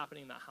what was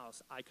happening in that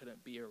house, I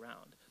couldn't be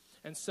around.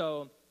 And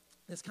so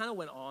this kind of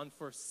went on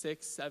for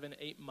 6, 7,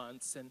 8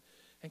 months, and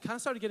kind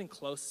of started getting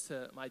close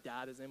to my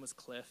dad. His name was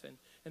Cliff,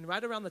 and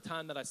right around the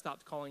time that I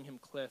stopped calling him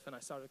Cliff and I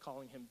started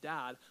calling him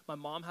Dad, my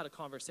mom had a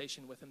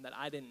conversation with him that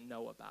I didn't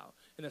know about.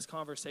 And this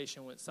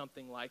conversation went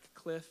something like,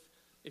 Cliff,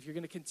 if you're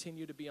going to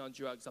continue to be on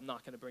drugs, I'm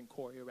not going to bring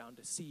Corey around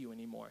to see you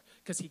anymore,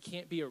 because he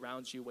can't be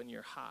around you when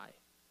you're high.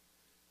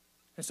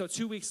 And so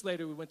 2 weeks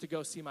later, we went to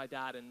go see my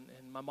dad, and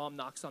my mom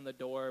knocks on the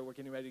door. We're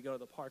getting ready to go to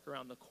the park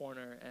around the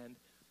corner, and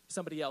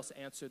somebody else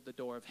answered the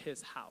door of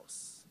his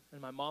house. And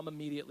my mom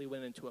immediately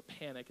went into a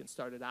panic and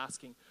started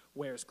asking,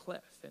 where's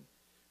Cliff? And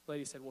the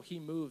lady said, well, he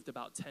moved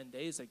about 10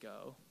 days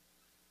ago.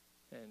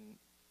 And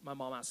my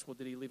mom asked, well,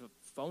 did he leave a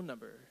phone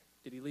number?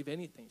 Did he leave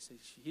anything? She said,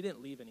 he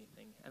didn't leave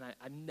anything. And I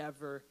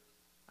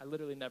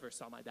literally never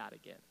saw my dad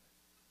again.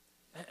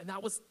 And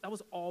that was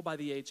all by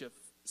the age of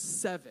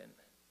 7.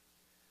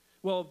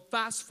 Well,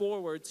 fast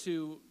forward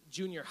to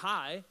junior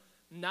high.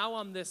 Now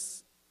I'm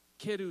this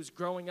kid who's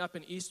growing up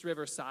in East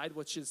Riverside,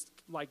 which is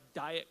like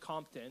Diet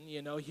Compton.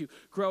 You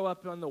grow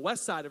up on the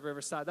west side of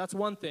Riverside, that's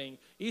one thing.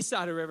 East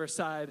side of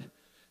Riverside,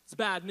 it's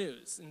bad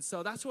news. And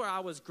so that's where I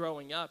was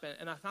growing up.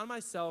 And I found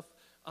myself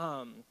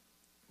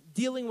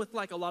dealing with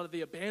like a lot of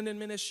the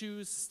abandonment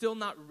issues, still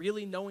not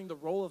really knowing the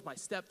role of my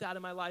stepdad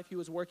in my life. He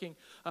was working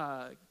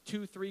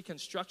 2, 3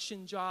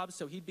 construction jobs,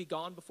 so he'd be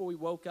gone before we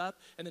woke up,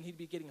 and then he'd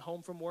be getting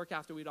home from work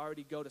after we'd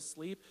already go to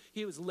sleep.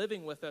 He was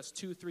living with us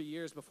 2, 3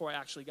 years before I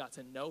actually got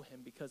to know him,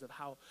 because of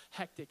how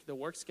hectic the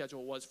work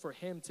schedule was for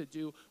him to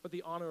do what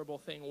the honorable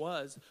thing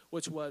was,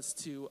 which was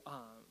to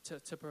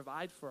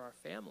provide for our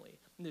family,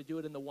 and to do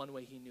it in the one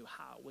way he knew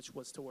how, which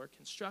was to work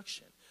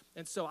construction.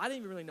 And so I didn't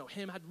even really know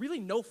him. I had really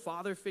no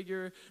father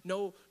figure,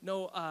 no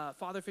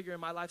father figure in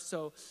my life.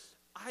 So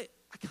I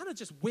kind of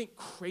just went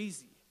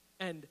crazy.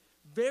 And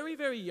very,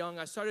 very young,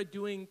 I started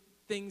doing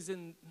things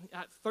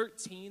at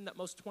 13 that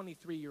most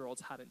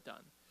 23-year-olds hadn't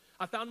done.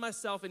 I found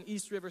myself in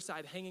East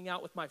Riverside hanging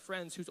out with my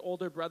friends whose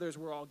older brothers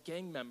were all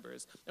gang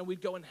members, and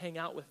we'd go and hang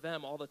out with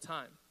them all the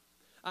time.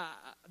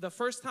 The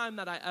first time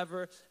that I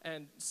ever,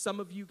 and some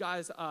of you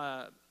guys,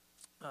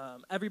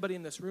 everybody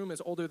in this room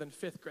is older than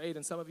 5th grade,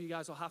 and some of you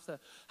guys will have to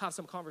have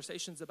some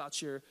conversations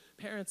about your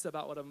parents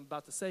about what I'm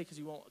about to say, because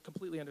you won't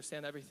completely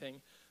understand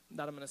everything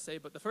that I'm going to say.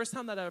 But the first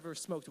time that I ever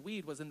smoked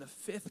weed was in the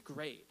 5th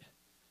grade.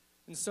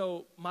 And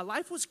so my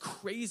life was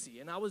crazy,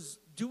 and I was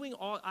doing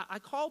I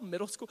call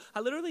middle school, I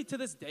literally to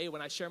this day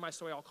when I share my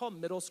story, I'll call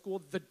middle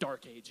school the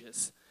dark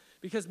ages,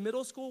 because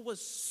middle school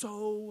was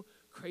so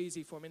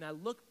crazy for me. And I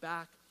look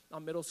back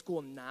on middle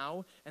school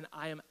now, and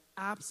I am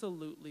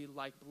absolutely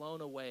like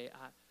blown away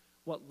at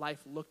what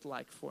life looked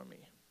like for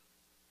me.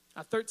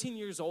 At 13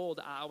 years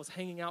old, I was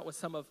hanging out with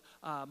some of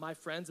my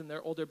friends and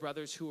their older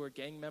brothers who were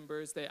gang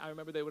members. I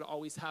remember they would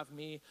always have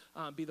me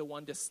be the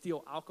one to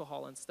steal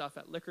alcohol and stuff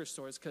at liquor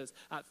stores because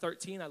at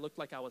 13, I looked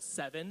like I was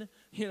 7,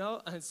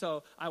 And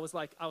so I was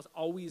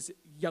always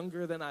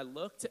younger than I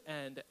looked,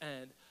 and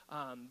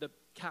the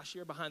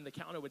cashier behind the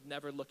counter would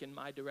never look in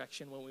my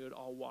direction when we would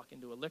all walk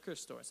into a liquor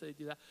store. So they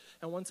do that.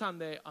 And one time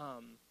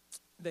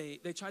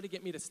they tried to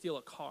get me to steal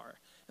a car,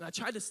 and I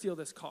tried to steal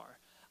this car.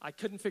 I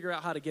couldn't figure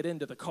out how to get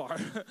into the car.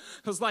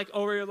 It was I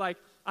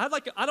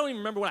don't even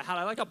remember what I had.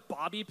 I had a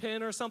bobby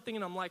pin or something,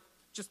 and I'm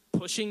just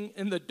pushing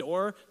in the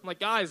door. I'm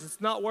like, guys,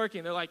 it's not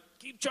working. They're like,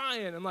 keep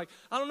trying. I'm like,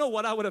 I don't know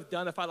what I would have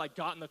done if I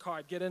got in the car.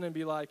 I'd get in and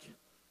be like,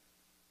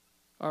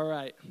 all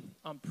right,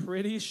 I'm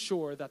pretty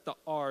sure that the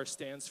R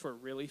stands for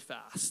really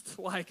fast.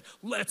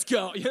 Let's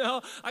go,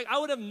 I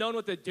would have known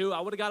what to do. I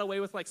would have got away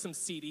with some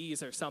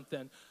CDs or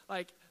something.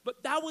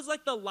 But that was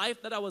the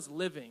life that I was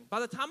living.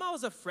 By the time I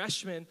was a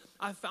freshman,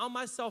 I found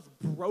myself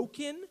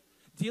broken,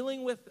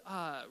 dealing with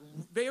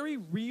very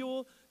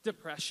real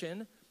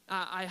depression.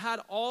 I had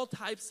all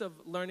types of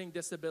learning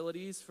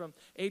disabilities, from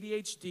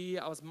ADHD.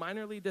 I was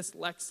minorly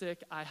dyslexic.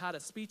 I had a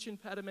speech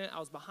impediment. I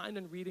was behind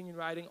in reading and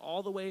writing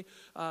all the way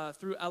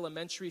through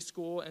elementary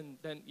school. And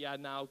then,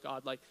 now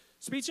God,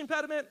 speech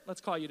impediment,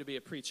 let's call you to be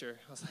a preacher.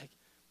 I was like,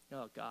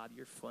 oh, God,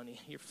 you're funny.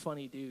 You're a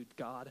funny dude,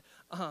 God.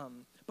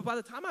 But by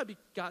the time I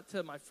got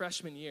to my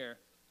freshman year,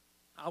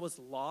 I was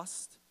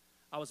lost.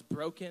 I was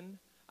broken.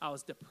 I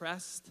was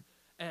depressed.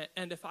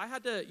 And if I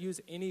had to use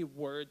any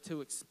word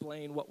to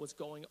explain what was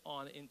going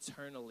on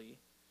internally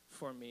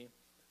for me,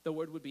 the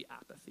word would be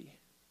apathy.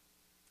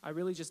 I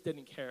really just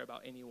didn't care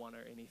about anyone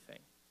or anything.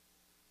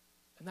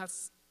 And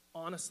that's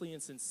honestly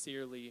and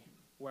sincerely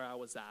where I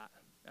was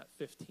at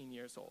 15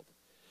 years old.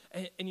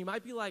 And you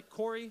might be like,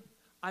 Corey,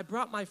 I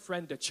brought my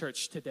friend to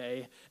church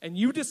today, and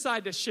you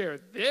decide to share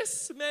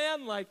this,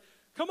 man?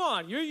 Come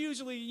on, you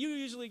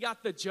usually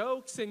got the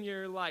jokes, and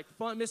you're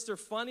fun, Mr.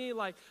 Funny.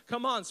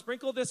 Come on,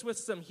 sprinkle this with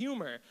some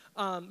humor.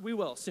 We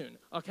will soon,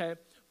 okay?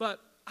 But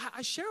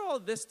I share all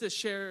of this to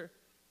share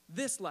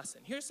this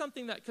lesson. Here's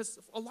something because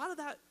a lot of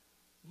that,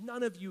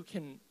 none of you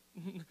can,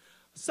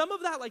 some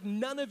of that,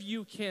 none of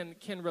you can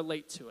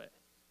relate to it.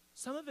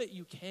 Some of it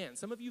you can.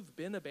 Some of you have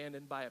been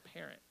abandoned by a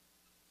parent.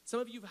 Some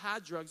of you have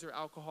had drugs or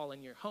alcohol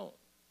in your home.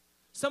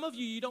 Some of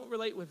you don't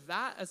relate with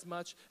that as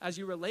much as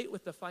you relate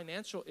with the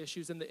financial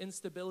issues and the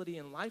instability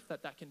in life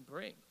that can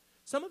bring.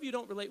 Some of you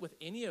don't relate with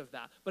any of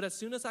that, but as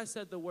soon as I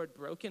said the word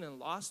broken and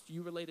lost,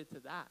 you related to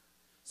that.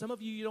 Some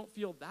of you don't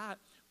feel that,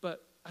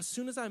 but as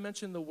soon as I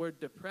mentioned the word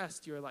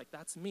depressed, you're like,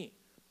 that's me.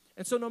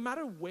 And so no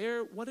matter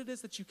what it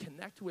is that you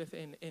connect with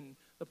in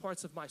the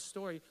parts of my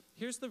story,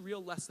 here's the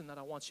real lesson that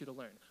I want you to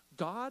learn.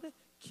 God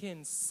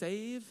can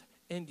save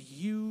and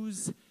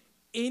use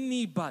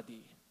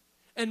anybody.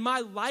 And my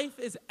life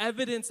is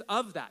evidence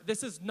of that.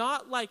 This is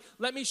not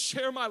let me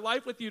share my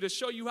life with you to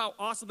show you how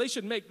awesome. They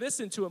should make this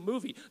into a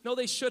movie. No,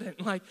 they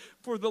shouldn't.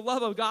 For the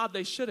love of God,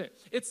 they shouldn't.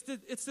 It's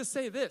to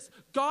say this.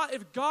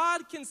 If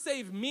God can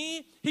save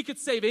me, he could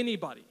save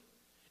anybody.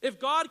 If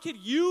God could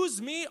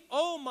use me,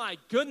 oh my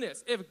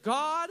goodness. If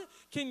God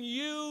can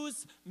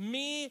use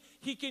me,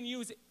 he can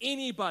use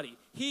anybody.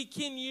 He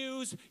can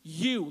use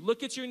you.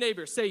 Look at your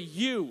neighbor. Say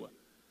you.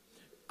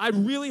 I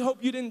really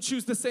hope you didn't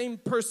choose the same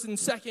person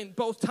second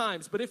both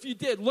times. But if you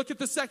did, look at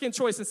the second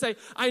choice and say,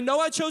 I know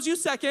I chose you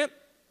second,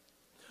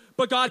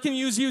 but God can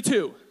use you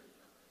too.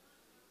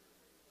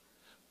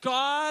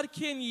 God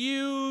can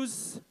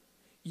use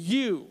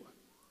you.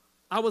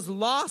 I was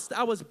lost,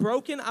 I was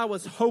broken, I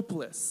was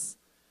hopeless.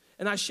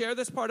 And I share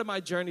this part of my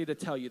journey to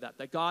tell you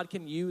that God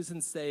can use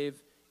and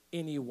save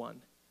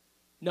anyone.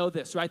 Know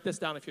this, write this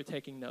down if you're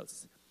taking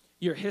notes.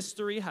 Your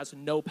history has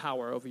no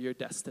power over your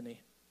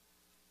destiny.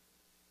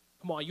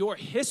 Come on, your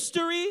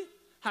history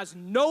has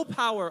no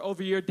power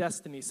over your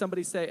destiny.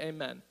 Somebody say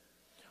amen.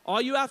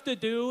 All you have to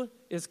do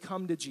is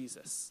come to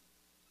Jesus.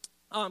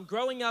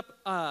 Growing up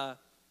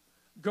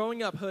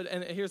hood,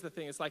 and here's the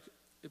thing, it's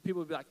people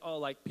would be like,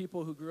 oh,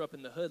 people who grew up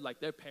in the hood,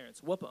 their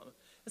parents whoop them.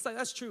 It's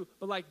that's true,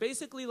 but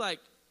basically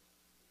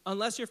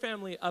unless your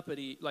family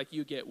uppity,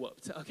 you get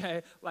whooped,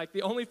 okay?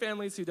 The only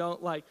families who don't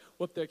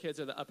whoop their kids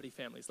are the uppity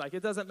families.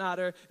 It doesn't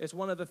matter. It's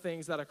one of the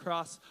things that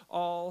across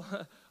all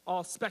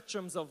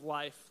spectrums of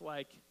life,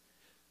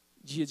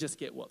 you just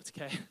get whooped,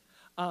 okay?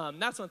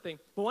 That's one thing.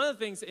 But one of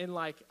the things in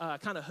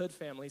kind of hood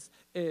families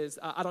is,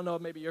 I don't know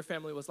if maybe your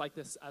family was like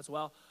this as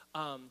well.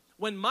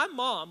 When my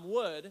mom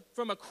would,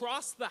 from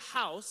across the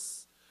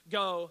house,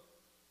 go,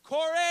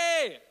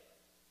 Corey,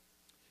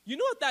 you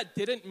know what that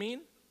didn't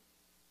mean?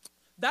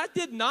 That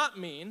did not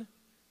mean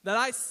that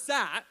I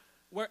sat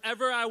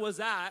wherever I was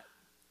at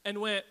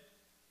and went,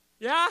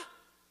 yeah?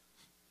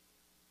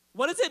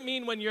 What does it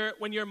mean when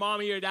your mom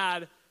or your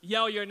dad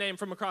yell your name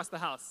from across the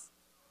house?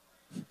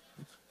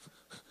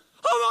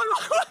 Hold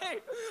on,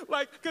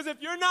 wait. Because if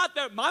you're not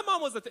there, my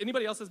mom was,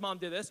 anybody else's mom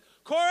did this.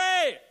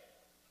 Corey,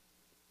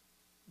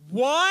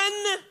 1,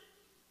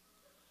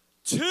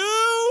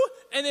 2,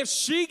 and if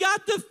she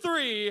got to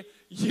 3,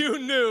 you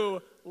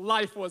knew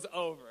life was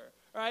over.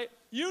 right?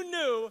 You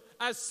knew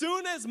as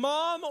soon as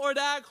mom or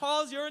dad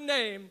calls your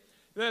name,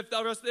 that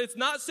it's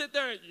not sit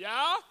there and,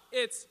 yeah,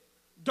 it's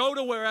go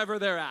to wherever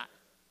they're at.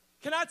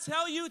 Can I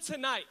tell you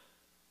tonight,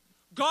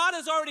 God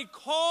has already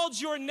called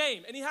your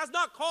name, and he has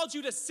not called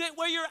you to sit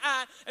where you're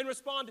at and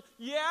respond,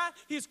 yeah.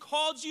 He's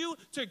called you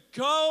to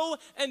go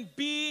and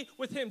be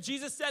with him.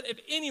 Jesus said, if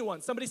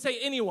anyone, somebody say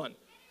anyone,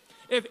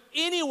 if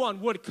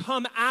anyone would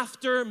come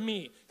after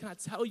me. Can I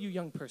tell you,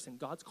 young person,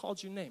 God's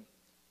called your name.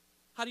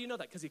 How do you know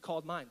that? Because he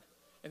called mine.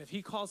 And if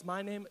he calls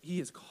my name,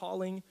 he is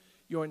calling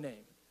your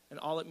name. And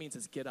all it means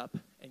is get up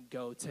and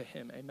go to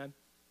him. Amen.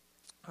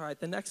 All right,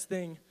 the next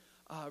thing,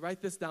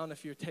 write this down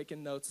if you're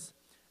taking notes.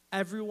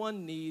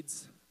 Everyone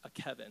needs a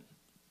Kevin.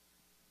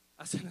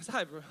 As soon as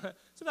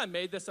I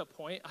made this a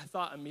point, I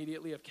thought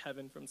immediately of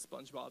Kevin from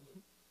SpongeBob.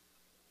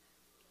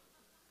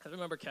 I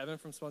remember Kevin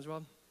from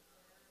SpongeBob?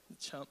 The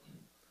chump.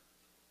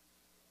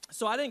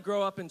 So I didn't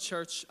grow up in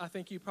church. I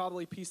think you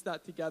probably pieced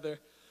that together.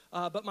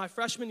 But my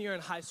freshman year in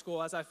high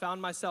school, as I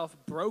found myself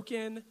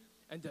broken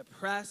and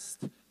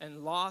depressed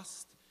and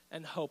lost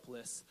and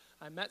hopeless,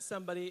 I met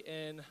somebody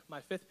in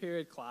my 5th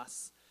period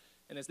class,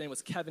 and his name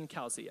was Kevin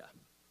Calzia.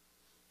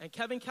 And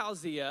Kevin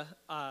Calzia,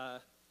 as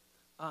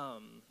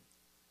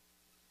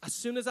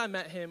soon as I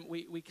met him,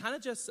 we kind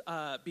of just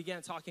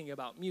began talking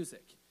about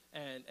music.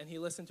 And he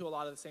listened to a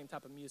lot of the same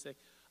type of music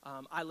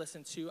I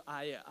listened to.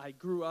 I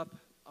grew up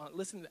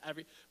listening to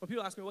when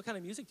people ask me, what kind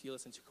of music do you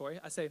listen to, Corey?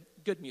 I say,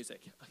 good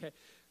music, okay?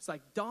 It's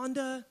like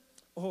Donda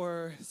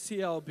or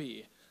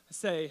CLB. I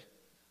say,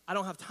 I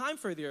don't have time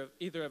for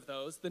either of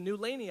those. The new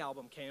Laney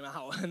album came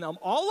out, and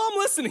all I'm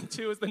listening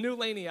to is the new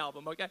Laney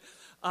album, okay?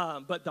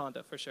 But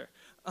Donda, for sure.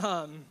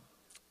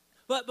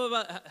 But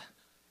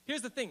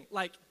here's the thing.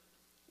 Like,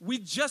 we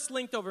just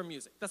linked over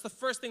music. That's the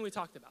first thing we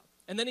talked about.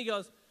 And then he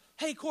goes,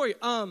 hey, Corey,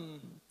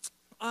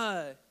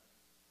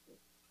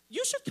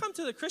 you should come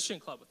to the Christian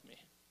club with me.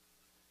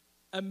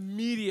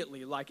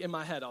 Immediately, like, in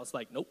my head, I was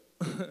like, nope.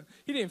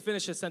 He didn't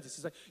finish his sentence.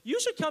 He's like, you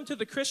should come to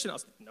the Christian. I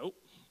was like, nope,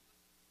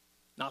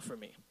 not for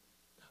me.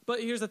 But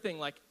here's the thing,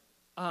 like,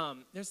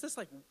 there's this,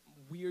 like,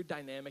 weird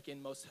dynamic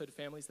in most hood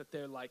families that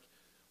they're, like,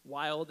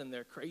 wild and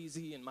they're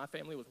crazy, and my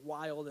family was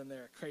wild and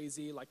they're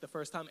crazy. Like, the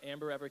first time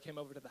Amber ever came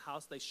over to the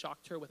house, they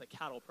shocked her with a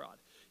cattle prod.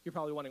 You're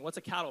probably wondering, what's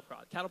a cattle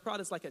prod? Cattle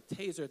prod is like a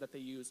taser that they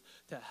use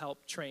to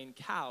help train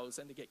cows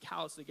and to get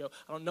cows to go.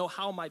 I don't know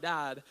how my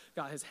dad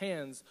got his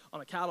hands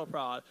on a cattle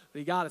prod, but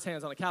he got his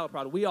hands on a cattle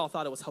prod. We all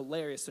thought it was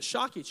hilarious to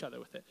shock each other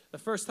with it. The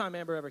first time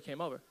Amber ever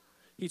came over,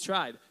 he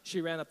tried.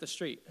 She ran up the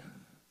street.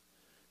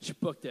 She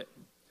booked it.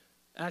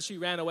 As she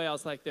ran away, I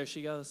was like, there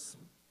she goes.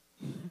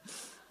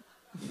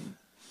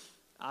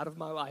 Out of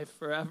my life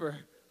forever.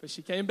 But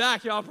she came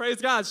back, y'all.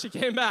 Praise God. She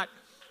came back.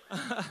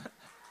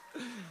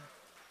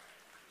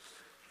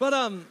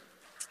 But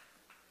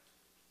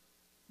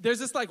there's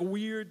this, like,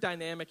 weird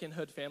dynamic in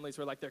hood families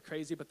where, like, they're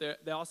crazy, but they're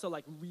also,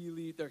 like,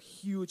 they're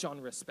huge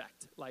on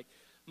respect. Like,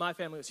 my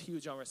family was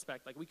huge on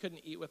respect. Like, we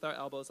couldn't eat with our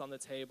elbows on the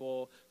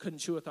table, couldn't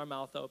chew with our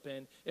mouth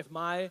open. If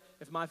my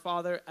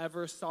father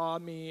ever saw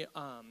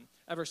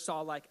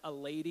like a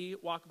lady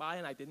walk by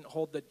and I didn't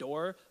hold the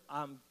door,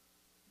 I'm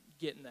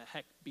getting the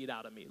heck beat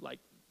out of me. Like,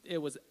 it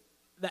was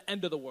the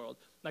end of the world.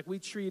 Like, we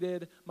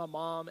treated my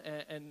mom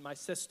and my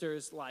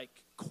sisters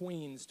like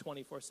queens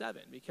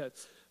 24/7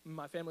 because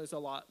my family was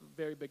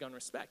very big on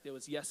respect. It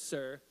was yes,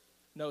 sir,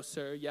 no,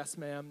 sir, yes,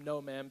 ma'am,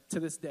 no, ma'am.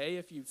 To this day,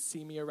 if you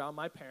see me around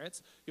my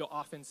parents, you'll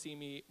often see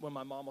me when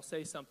my mom will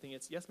say something,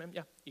 it's yes, ma'am,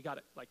 yeah, you got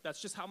it. Like,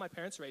 that's just how my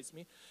parents raised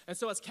me. And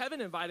so as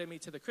Kevin invited me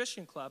to the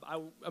Christian club, I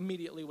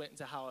immediately went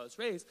into how I was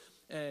raised,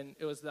 and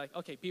it was like,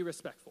 okay, be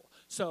respectful.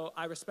 So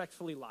I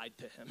respectfully lied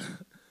to him.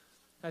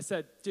 I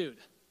said, dude,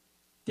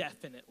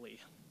 definitely,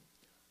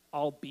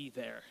 I'll be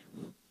there.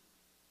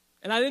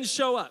 And I didn't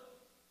show up.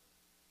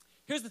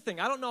 Here's the thing.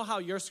 I don't know how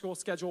your school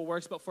schedule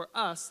works, but for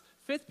us,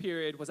 5th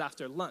period was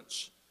after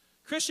lunch.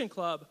 Christian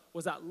club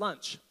was at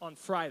lunch on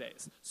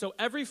Fridays. So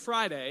every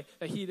Friday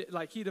that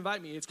he'd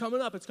invite me, it's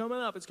coming up.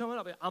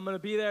 I'm going to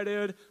be there,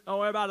 dude. Don't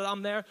worry about it.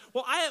 I'm there.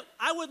 Well,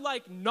 I would,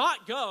 like,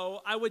 not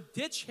go. I would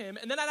ditch him,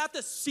 and then I'd have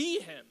to see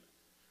him.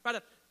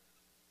 Right?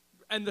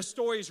 And the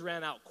stories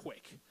ran out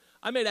quick.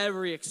 I made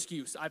every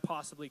excuse I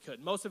possibly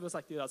could. Most of it was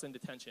like, dude, I was in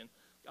detention.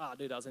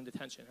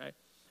 Right?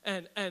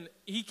 And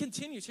he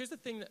continues. Here's the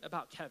thing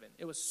about Kevin.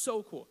 It was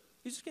so cool.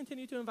 He just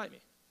continued to invite me.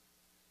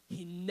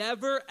 He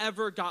never,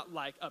 ever got,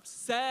 like,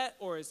 upset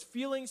or his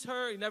feelings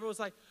hurt. He never was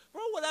like,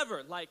 bro,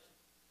 whatever. Like,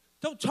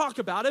 don't talk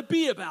about it.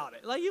 Be about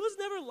it. Like, he was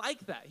never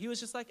like that. He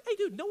was just like, hey,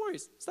 dude, no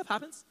worries. Stuff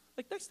happens.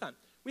 Like, next time.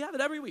 We have it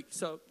every week.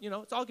 So,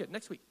 it's all good.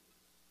 Next week.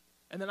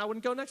 And then I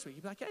wouldn't go next week.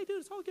 He'd be like, hey, dude,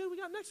 it's all good. We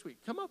got next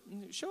week. Come up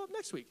and show up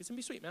next week. It's going to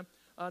be sweet, man.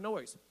 No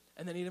worries.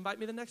 And then he'd invite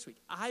me the next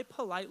week. I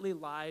politely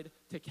lied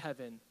to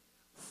Kevin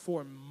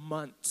for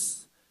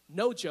months.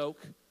 No joke,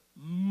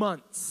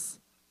 months.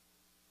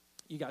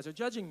 You guys are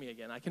judging me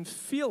again. I can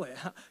feel it.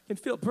 I can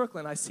feel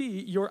Brooklyn. I see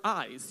your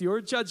eyes.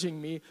 You're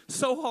judging me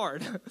so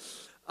hard.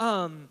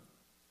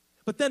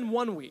 But then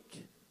one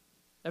week,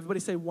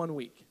 everybody say 1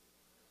 week.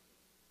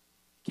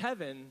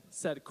 Kevin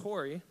said,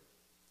 Corey,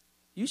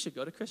 you should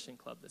go to Christian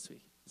Club this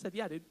week. I said,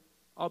 yeah, dude,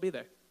 I'll be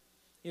there.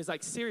 He was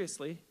like,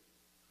 seriously,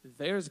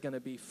 there's going to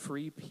be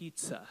free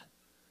pizza.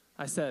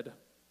 I said,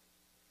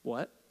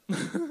 what?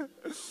 I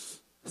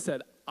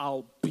said,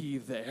 I'll be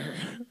there.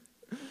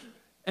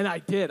 And I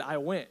did. I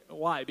went.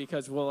 Why?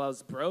 Because, well, I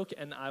was broke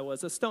and I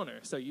was a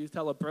stoner. So you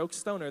tell a broke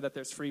stoner that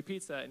there's free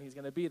pizza and he's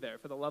going to be there.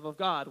 For the love of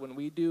God, when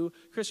we do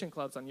Christian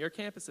clubs on your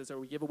campuses or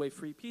we give away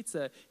free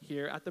pizza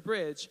here at the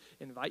Bridge,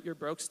 invite your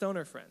broke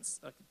stoner friends.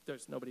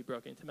 There's nobody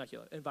broke in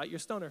Temecula. Invite your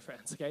stoner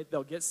friends, okay?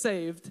 They'll get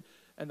saved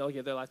and they'll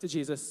give their life to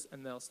Jesus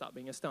and they'll stop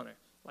being a stoner,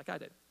 like I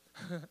did.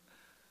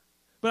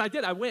 But I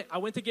did. I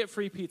went to get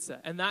free pizza.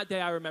 And that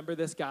day I remember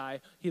this guy.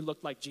 He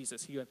looked like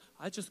Jesus. He went,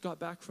 I just got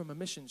back from a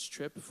missions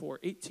trip for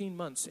 18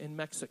 months in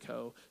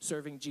Mexico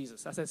serving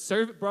Jesus. I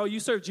said, bro,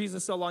 you served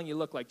Jesus so long you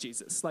look like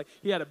Jesus. Like,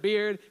 he had a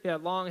beard, he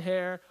had long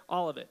hair,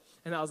 all of it.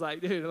 And I was like,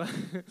 dude,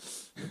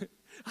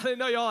 I didn't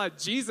know y'all had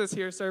Jesus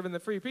here serving the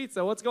free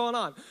pizza. What's going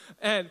on?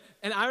 And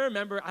I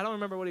don't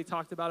remember what he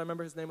talked about. I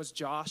remember his name was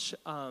Josh.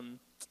 I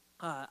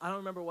don't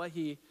remember what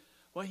he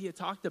had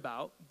talked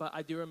about, but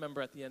I do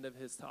remember at the end of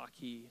his talk,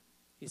 he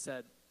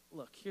said,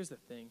 look, here's the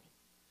thing.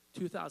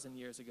 2,000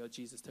 years ago,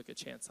 Jesus took a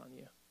chance on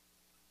you.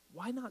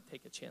 Why not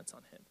take a chance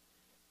on him?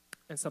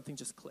 And something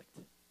just clicked.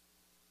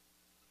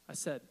 I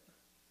said,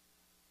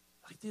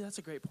 like, dude, that's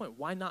a great point.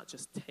 Why not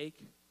just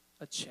take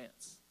a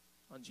chance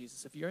on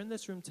Jesus? If you're in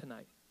this room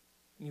tonight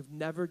and you've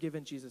never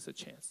given Jesus a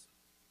chance,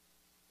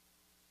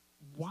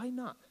 why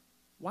not?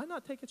 Why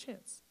not take a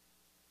chance?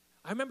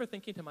 I remember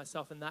thinking to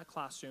myself in that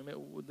classroom,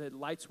 the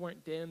lights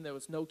weren't dim, there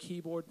was no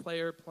keyboard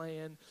player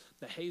playing,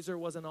 the hazer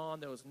wasn't on,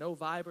 there was no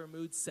vibe or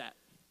mood set,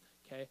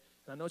 okay?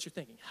 And I know what you're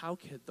thinking, how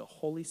could the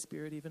Holy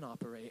Spirit even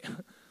operate?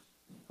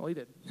 Well, he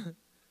did.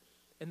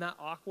 In that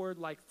awkward,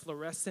 like,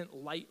 fluorescent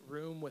light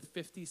room with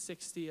 50,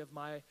 60 of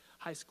my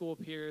high school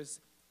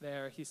peers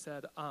there, he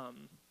said,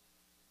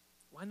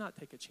 why not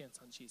take a chance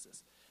on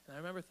Jesus? And I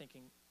remember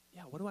thinking,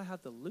 yeah, what do I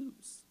have to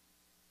lose?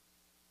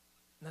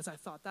 And as I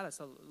thought that, I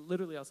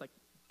was like,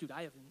 dude,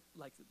 I have,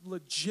 like,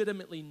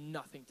 legitimately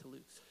nothing to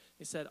lose.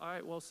 He said, all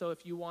right, well, so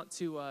if you want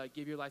to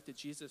give your life to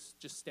Jesus,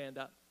 just stand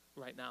up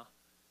right now.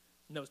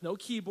 And there was no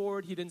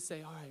keyboard. He didn't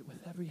say, all right, with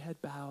every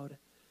head bowed,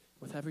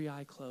 with every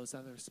eye closed,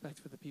 out of respect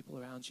for the people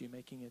around you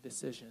making a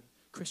decision,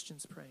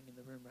 Christians praying in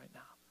the room right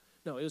now.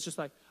 No, it was just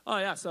like, oh,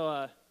 yeah, so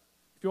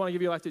if you want to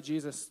give your life to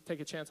Jesus,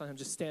 take a chance on him,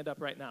 just stand up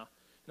right now.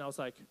 And I was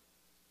like,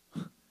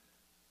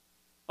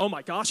 oh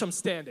my gosh, I'm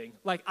standing.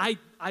 Like, I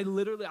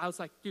was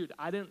like, dude,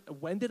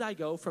 when did I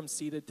go from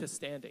seated to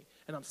standing?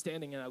 And I'm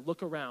standing and I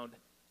look around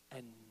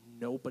and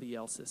nobody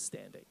else is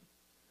standing.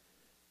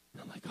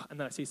 And I'm like, oh, and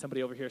then I see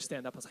somebody over here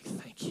stand up. I was like,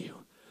 thank you.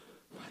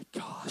 My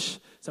gosh.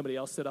 Somebody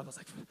else stood up. I was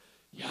like,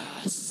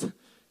 yes,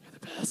 you're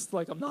the best.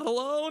 Like, I'm not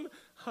alone.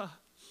 And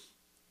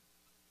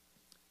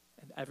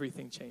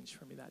everything changed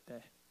for me that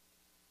day.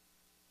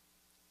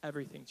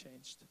 Everything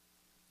changed.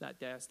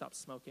 That day I stopped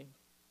smoking.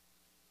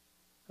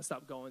 I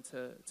stopped going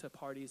to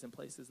parties and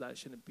places that I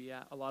shouldn't be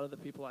at. A lot of the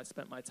people I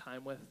spent my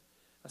time with,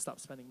 I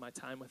stopped spending my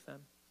time with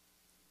them.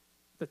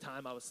 At the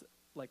time, I was,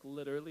 like,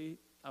 literally,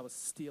 I was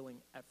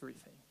stealing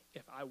everything.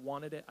 If I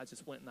wanted it, I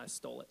just went and I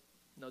stole it.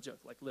 No joke.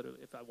 Like,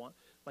 literally, if I want.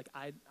 Like,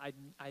 I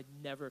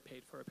never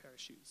paid for a pair of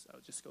shoes. I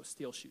would just go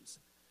steal shoes.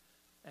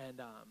 And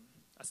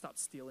I stopped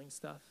stealing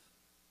stuff.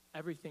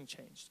 Everything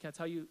changed. Can I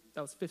tell you,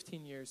 I was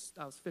 15 years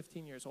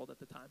old at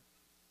the time.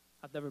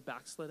 I've never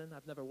backslidden.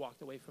 I've never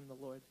walked away from the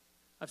Lord.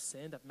 I've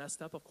sinned, I've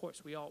messed up. Of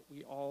course, we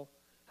all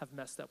have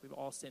messed up. We've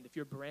all sinned. If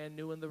you're brand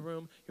new in the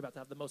room, you're about to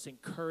have the most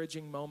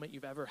encouraging moment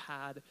you've ever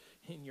had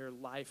in your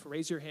life.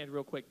 Raise your hand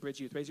real quick, Bridge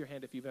Youth. Raise your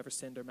hand if you've ever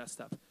sinned or messed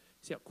up.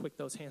 See how quick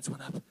those hands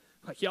went up?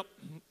 Like, yep,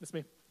 that's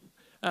me.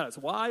 That is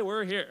why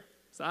we're here.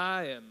 Because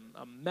I am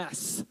a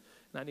mess.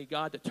 And I need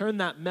God to turn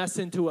that mess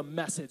into a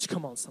message.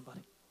 Come on, somebody.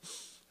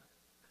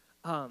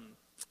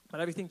 But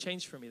everything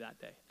changed for me that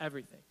day.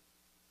 Everything.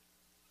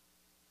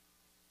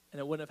 And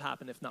it wouldn't have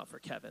happened if not for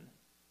Kevin.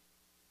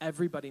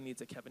 Everybody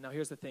needs a Kevin. Now,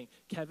 here's the thing.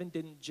 Kevin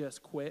didn't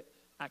just quit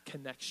at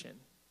Connection.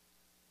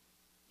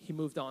 He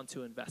moved on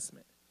to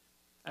Investment.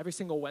 Every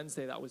single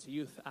Wednesday, that was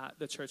youth at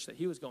the church that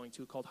he was going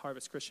to called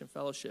Harvest Christian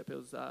Fellowship. It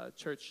was a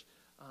church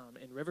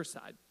in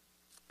Riverside.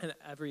 And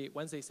every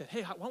Wednesday, he said,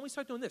 hey, why don't we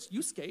start doing this?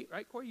 You skate,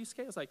 right, Corey? You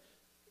skate? I was like,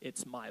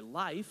 it's my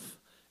life.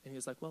 And he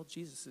was like, well,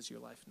 Jesus is your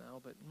life now,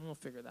 but we'll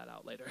figure that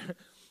out later. I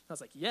was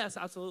like, yes,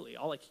 absolutely.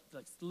 All like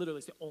literally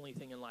it's the only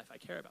thing in life I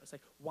care about. It's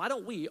like, why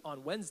don't we,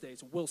 on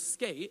Wednesdays, we'll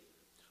skate.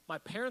 My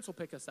parents will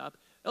pick us up.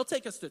 They'll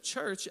take us to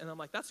church. And I'm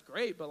like, that's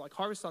great. But like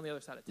Harvest on the other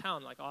side of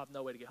town, like I'll have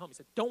no way to get home. He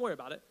said, don't worry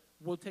about it.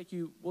 We'll take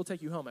you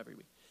home every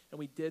week. And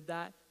we did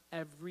that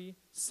every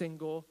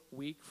single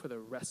week for the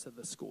rest of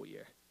the school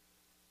year.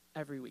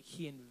 Every week.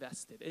 He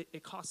invested.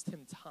 It cost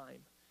him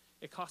time.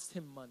 It cost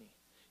him money.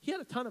 He had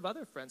a ton of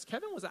other friends.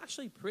 Kevin was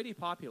actually pretty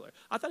popular.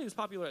 I thought he was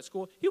popular at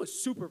school. He was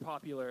super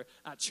popular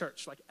at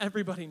church. Like,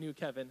 everybody knew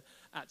Kevin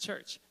at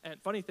church. And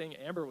funny thing,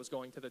 Amber was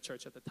going to the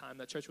church at the time.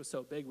 That church was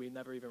so big, we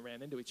never even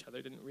ran into each other.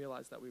 Didn't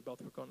realize that we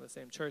both were going to the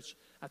same church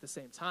at the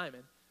same time.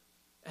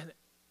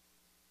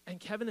 And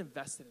Kevin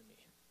invested in me.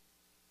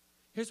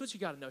 Here's what you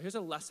got to know. Here's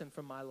a lesson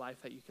from my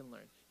life that you can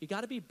learn. You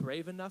got to be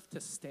brave enough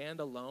to stand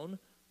alone,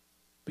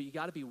 but you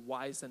got to be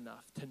wise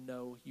enough to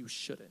know you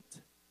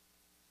shouldn't.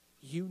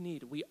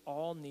 We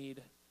all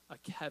need a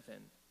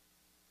Kevin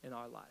in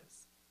our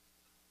lives.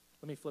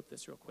 Let me flip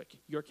this real quick.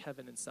 You're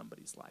Kevin in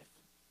somebody's life.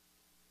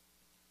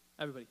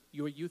 Everybody,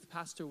 your youth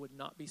pastor would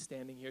not be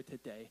standing here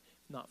today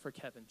if not for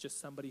Kevin,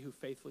 just somebody who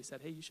faithfully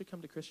said, hey, you should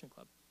come to Christian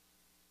Club.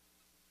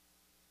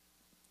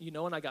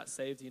 When I got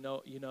saved,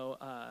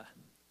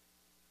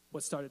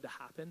 what started to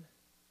happen?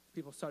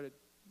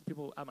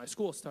 People at my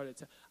school started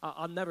to,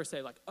 I'll never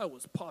say like, oh, it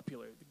was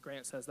popular.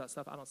 Grant says that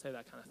stuff. I don't say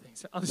that kind of thing.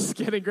 So I'm just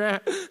kidding,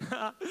 Grant.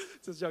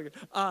 Just joking.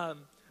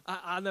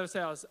 I'll never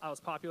say I was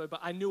popular, but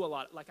I knew a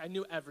lot. Like I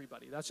knew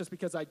everybody. That's just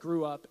because I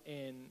grew up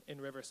in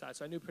Riverside.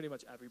 So I knew pretty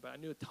much everybody.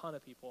 I knew a ton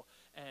of people.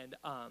 And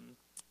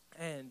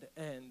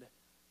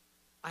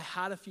I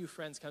had a few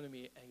friends come to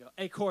me and go,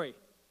 hey, Corey,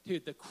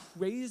 dude, the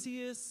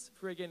craziest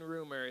friggin'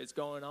 rumor is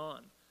going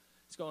on.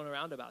 It's going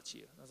around about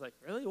you. I was like,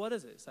 really? What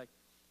is it? It's like,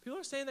 people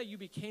are saying that you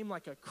became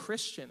like a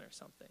Christian or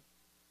something.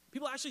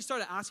 People actually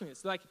started asking me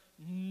this. They're like,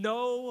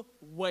 no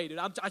way, dude.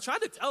 I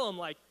tried to tell them,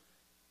 like,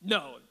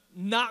 no,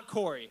 not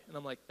Corey. And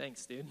I'm like,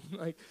 thanks, dude.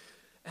 And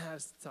I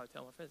was telling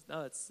my friends,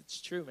 no,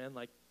 it's true, man.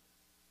 Like,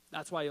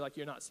 that's why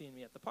you're not seeing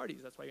me at the parties.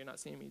 That's why you're not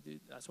seeing me,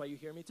 dude. That's why you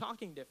hear me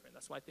talking different.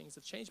 That's why things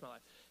have changed my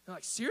life. And they're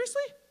like,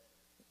 seriously?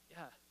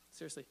 Yeah,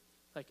 seriously.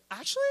 Like,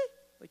 actually?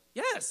 Like,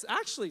 yes,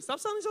 actually. Stop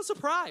sounding so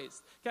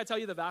surprised. Can I tell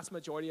you the vast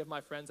majority of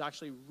my friends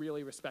actually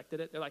really respected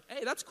it? They're like,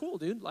 hey, that's cool,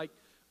 dude. Like,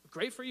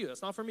 great for you.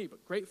 That's not for me,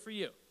 but great for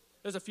you.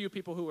 There's a few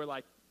people who were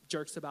like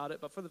jerks about it,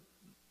 but for the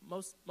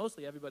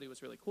mostly everybody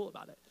was really cool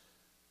about it.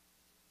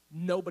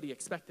 Nobody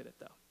expected it,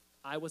 though.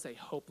 I was a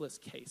hopeless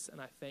case,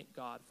 and I thank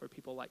God for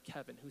people like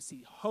Kevin who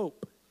see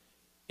hope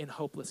in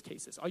hopeless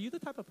cases. Are you the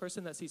type of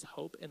person that sees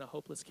hope in a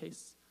hopeless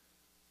case?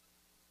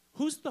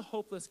 Who's the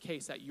hopeless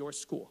case at your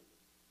school?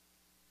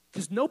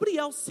 Because nobody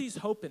else sees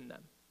hope in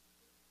them.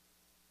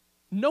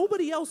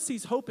 Nobody else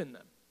sees hope in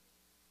them.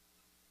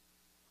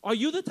 Are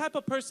you the type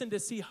of person to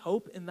see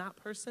hope in that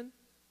person?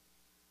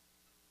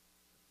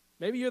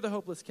 Maybe you're the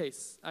hopeless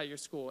case at your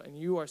school, and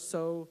you are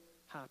so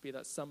happy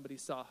that somebody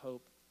saw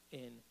hope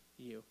in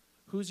you.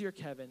 Who's your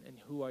Kevin, and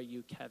who are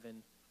you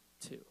Kevin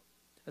to?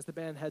 As the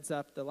band heads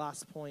up, the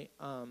last point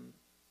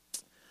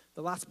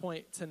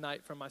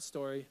tonight from my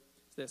story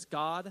is this: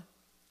 God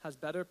has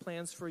better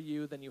plans for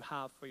you than you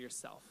have for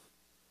yourself.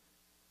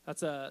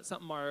 That's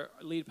something our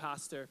lead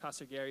pastor,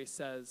 Pastor Gary,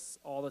 says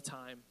all the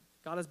time.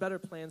 God has better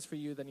plans for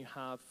you than you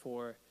have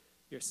for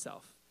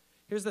yourself.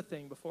 Here's the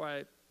thing, before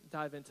I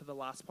dive into the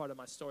last part of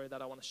my story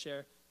that I want to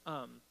share.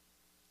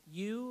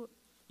 You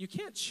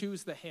can't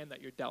choose the hand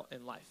that you're dealt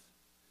in life.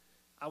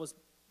 I was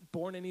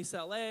born in East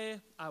LA.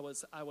 I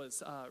was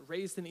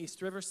raised in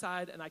East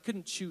Riverside, and I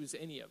couldn't choose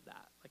any of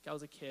that. Like, I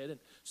was a kid, and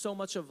so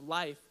much of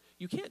life,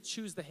 you can't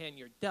choose the hand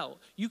you're dealt.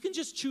 You can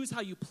just choose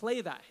how you play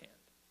that hand,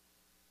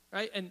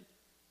 right? And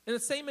the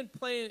same in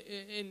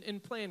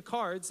playing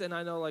cards. And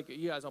I know, like,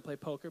 you guys don't play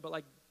poker, but,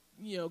 like,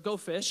 Go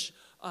Fish.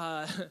 You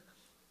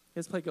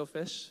guys play Go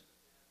Fish?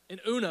 In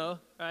Uno,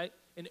 right?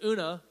 In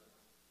Uno,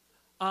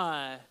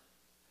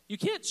 you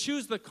can't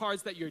choose the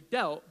cards that you're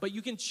dealt, but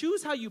you can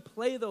choose how you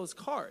play those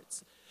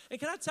cards. And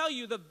can I tell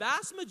you, the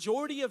vast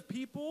majority of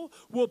people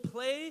will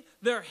play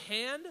their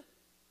hand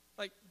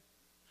like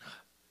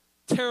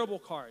terrible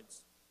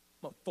cards.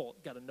 Well,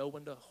 got to know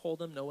when to hold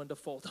them, know when to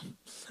fold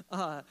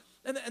them.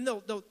 And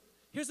they'll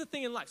here's the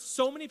thing in life.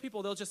 So many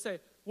people, they'll just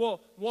say,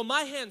 well,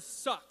 my hand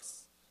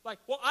sucks. Like,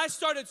 well, I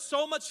started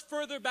so much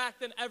further back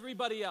than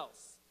everybody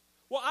else.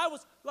 Well, I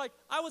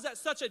was at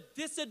such a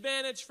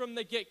disadvantage from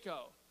the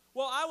get-go.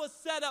 Well, I was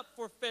set up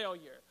for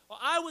failure. Well,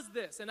 I was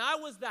this, and I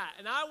was that,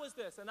 and I was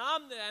this, and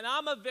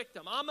I'm a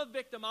victim. I'm a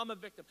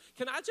victim.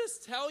 Can I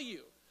just tell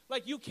you,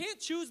 like, you can't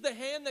choose the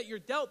hand that you're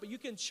dealt, but you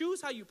can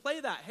choose how you play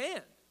that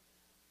hand.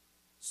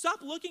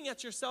 Stop looking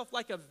at yourself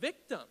like a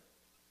victim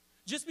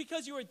just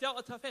because you were dealt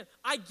a tough hand.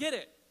 I get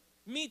it.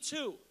 Me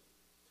too.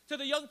 To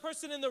the young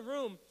person in the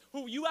room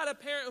who you had a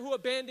parent who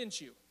abandoned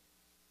you.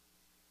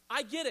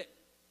 I get it.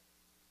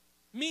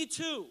 Me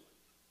too.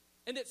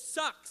 And it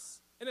sucks.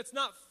 And it's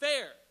not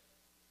fair.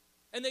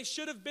 And they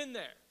should have been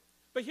there.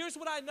 But here's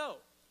what I know.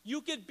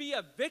 You could be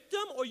a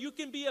victim or you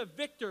can be a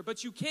victor,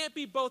 but you can't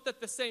be both at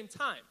the same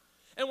time.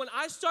 And when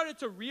I started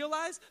to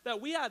realize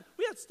that we had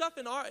stuff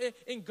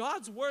in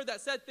God's word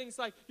that said things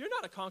like, you're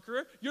not a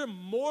conqueror, you're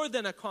more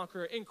than a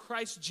conqueror in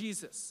Christ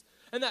Jesus.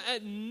 And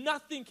that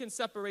nothing can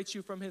separate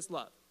you from his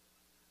love.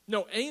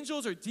 No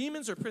angels or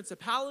demons or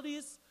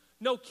principalities,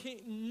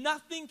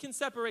 nothing can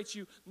separate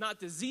you. Not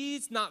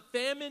disease, not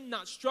famine,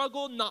 not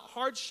struggle, not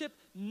hardship.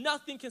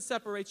 Nothing can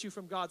separate you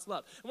from God's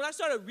love. And when I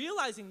started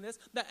realizing this,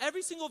 that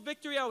every single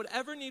victory I would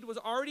ever need was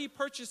already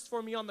purchased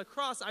for me on the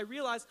cross, I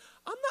realized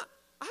I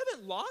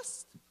haven't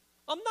lost.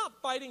 I'm not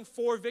fighting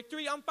for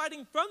victory. I'm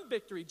fighting from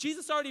victory.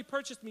 Jesus already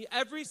purchased me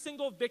every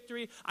single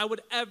victory I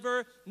would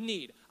ever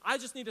need. I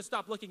just need to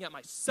stop looking at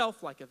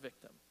myself like a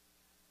victim.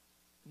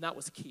 And that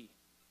was key.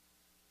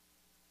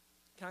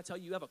 Can I tell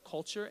you, you have a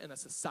culture and a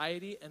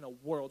society and a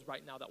world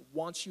right now that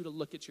wants you to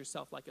look at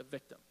yourself like a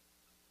victim,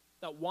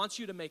 that wants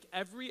you to make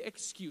every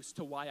excuse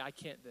to why I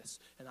can't this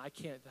and I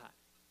can't that.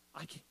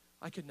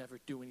 I could never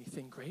do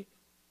anything great.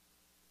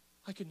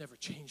 I could never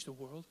change the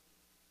world.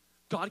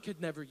 God could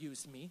never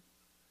use me.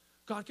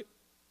 God could.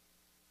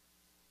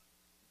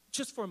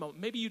 Just for a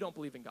moment, maybe you don't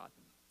believe in God,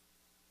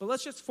 but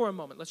let's just for a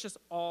moment, let's just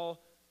all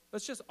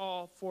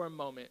for a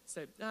moment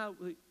say,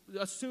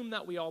 assume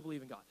that we all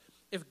believe in God.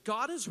 If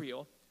God is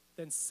real,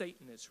 then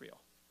Satan is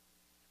real.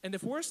 And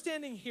if we're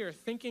standing here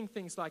thinking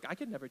things like, I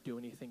could never do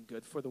anything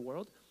good for the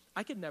world,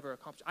 I could never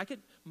accomplish,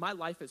 my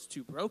life is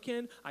too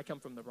broken, I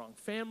come from the wrong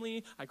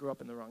family, I grew up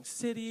in the wrong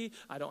city,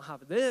 I don't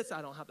have this,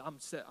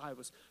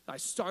 I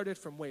started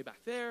from way back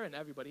there, and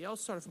everybody else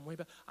started from way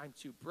back, I'm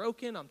too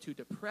broken, I'm too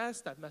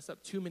depressed, I've messed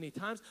up too many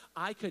times,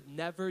 I could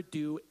never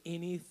do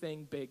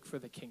anything big for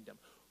the kingdom.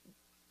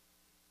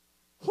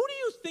 Who do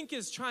you think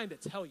is trying to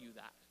tell you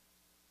that?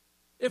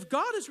 If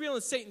God is real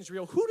and Satan's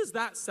real, who does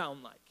that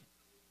sound like?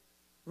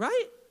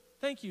 Right?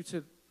 Thank you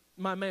to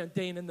my man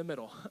Dane in the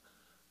middle.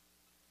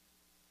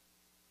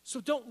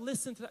 So don't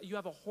listen to that. You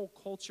have a whole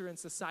culture and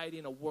society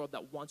and a world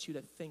that wants you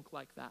to think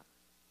like that.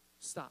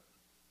 Stop.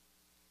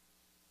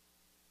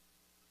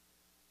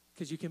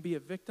 Because you can be a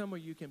victim or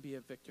you can be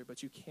a victor,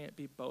 but you can't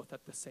be both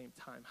at the same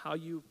time. How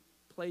you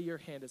play your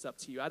hand is up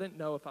to you. I didn't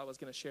know if I was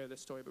going to share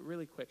this story, but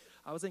really quick.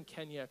 I was in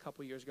Kenya a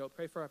couple years ago.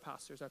 Pray for our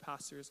pastors. Our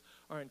pastors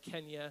are in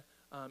Kenya,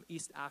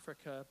 East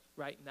Africa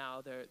right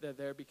now. They're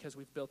there because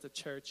we've built a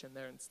church, and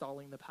they're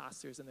installing the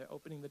pastors, and they're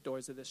opening the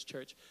doors of this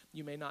church.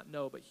 You may not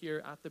know, but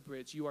here at the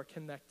Bridge, you are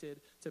connected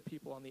to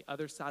people on the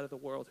other side of the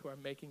world who are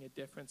making a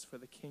difference for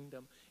the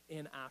kingdom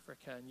in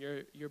Africa, and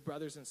you're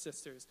brothers and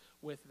sisters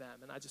with them,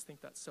 and I just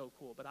think that's so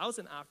cool. But I was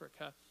in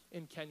Africa,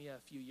 in Kenya,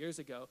 a few years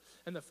ago,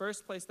 and the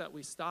first place that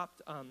we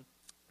stopped,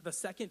 the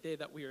second day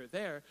that we were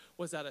there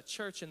was at a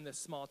church in this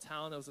small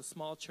town. It was a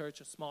small church,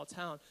 a small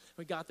town.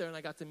 We got there, and I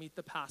got to meet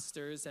the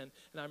pastors. And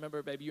I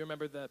remember, baby, you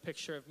remember the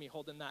picture of me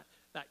holding that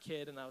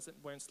kid, and I was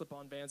wearing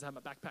slip-on Vans. I had my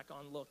backpack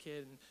on, little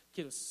kid, and the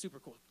kid was super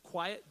cool.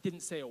 Quiet,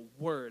 didn't say a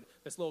word.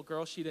 This little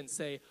girl, she didn't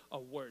say a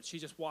word. She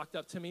just walked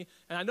up to me,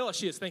 and I know what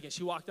she was thinking.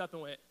 She walked up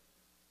and went,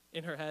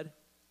 in her head,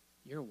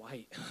 "You're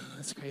white."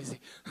 That's crazy.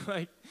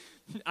 Like,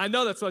 I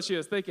know that's what she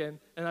was thinking,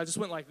 and I just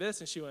went like this,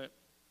 and she went,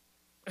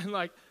 and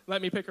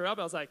let me pick her up.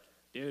 I was like,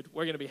 dude,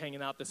 we're going to be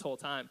hanging out this whole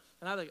time.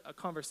 And I had a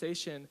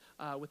conversation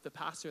with the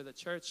pastor of the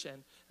church,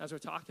 and as we're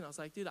talking, I was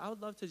like, dude, I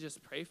would love to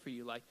just pray for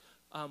you. Like,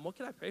 what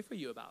can I pray for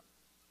you about?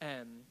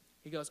 And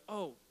he goes,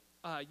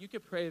 you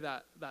could pray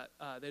that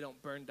they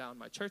don't burn down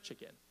my church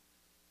again.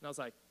 And I was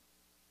like,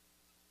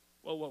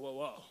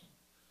 whoa.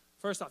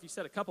 First off, you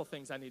said a couple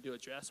things I need to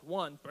address.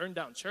 One, burn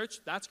down church,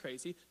 that's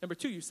crazy. Number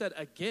two, you said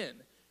again.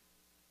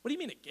 What do you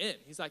mean again?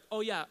 He's like,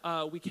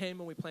 we came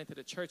and we planted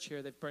a church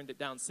here. They've burned it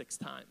down 6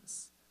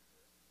 times.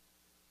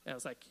 And I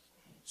was like,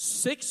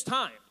 6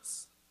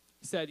 times?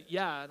 He said,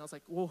 yeah. And I was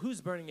like, well, who's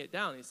burning it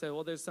down? He said,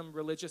 well, there's some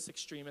religious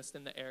extremists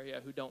in the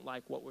area who don't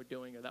like what we're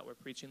doing or that we're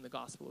preaching the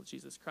gospel of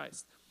Jesus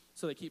Christ.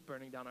 So they keep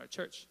burning down our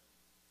church.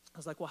 I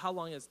was like, well, how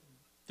long has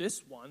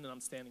this one, and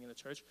I'm standing in the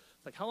church,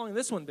 it's like, how long has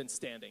this one been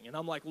standing? And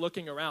I'm like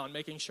looking around,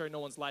 making sure no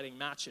one's lighting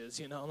matches,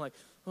 I'm like,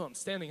 I'm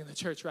standing in the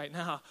church right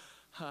now.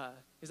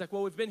 He's like,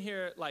 well, we've been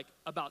here like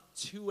about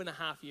 2.5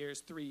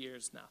 years, 3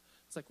 years now.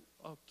 It's like,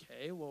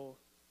 okay, well,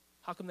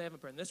 how come they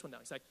haven't burned this one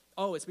down? He's like,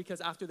 it's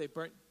because after they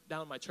burnt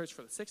down my church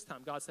for the 6th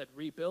time, God said,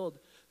 rebuild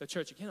the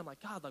church again. I'm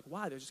like, God, like,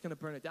 why? They're just going to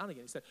burn it down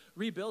again. He said,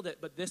 rebuild it,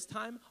 but this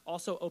time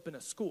also open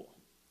a school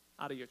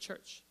out of your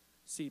church.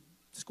 See,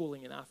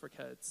 schooling in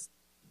Africa, it's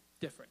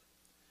different.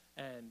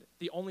 And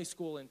the only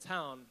school in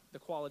town, the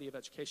quality of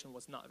education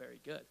was not very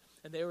good.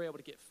 And they were able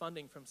to get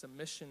funding from some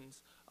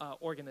missions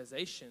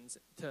organizations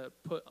to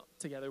put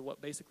together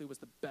what basically was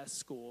the best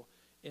school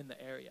in the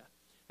area.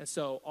 And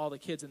so all the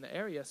kids in the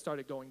area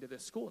started going to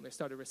this school, and they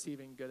started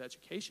receiving good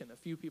education. A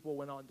few people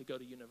went on to go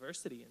to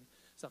university and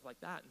stuff like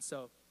that. And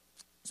so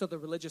the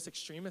religious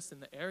extremists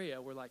in the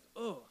area were like,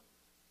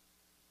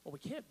 we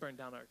can't burn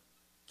down our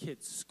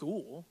kids'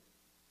 school.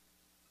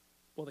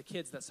 Well, the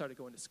kids that started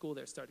going to school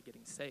there started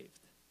getting saved.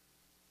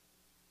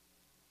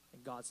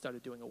 And God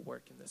started doing a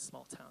work in this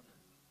small town.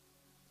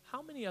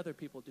 How many other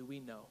people do we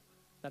know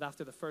that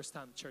after the first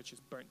time the church is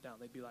burnt down,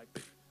 they'd be like,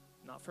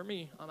 not for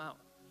me, I'm out.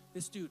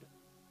 This dude,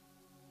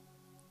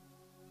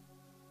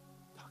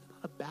 talk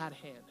about a bad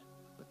hand,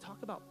 but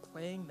talk about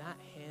playing that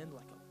hand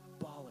like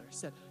a baller.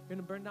 Said, you're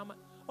going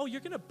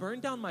to burn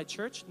down my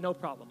church? No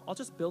problem. I'll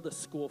just build a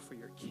school for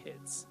your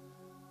kids.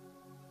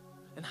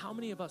 And how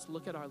many of us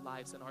look at our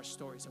lives and our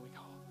stories and we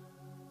go,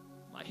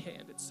 my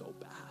hand, it's so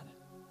bad.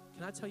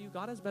 Can I tell you,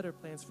 God has better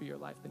plans for your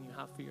life than you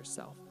have for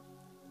yourself.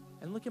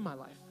 And look at my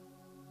life.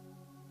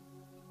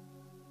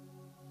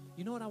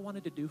 You know what I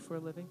wanted to do for a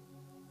living?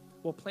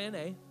 Well, plan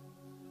A,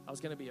 I was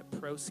going to be a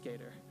pro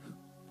skater.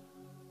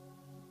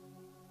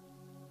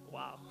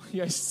 Wow,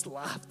 you guys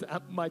laughed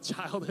at my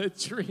childhood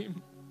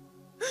dream.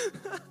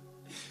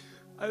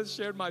 I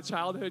shared my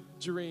childhood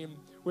dream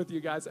with you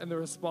guys, and the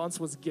response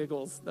was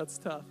giggles. That's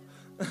tough.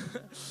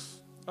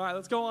 All right,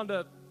 let's go on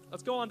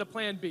to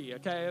plan B,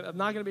 okay? I'm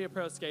not going to be a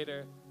pro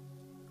skater,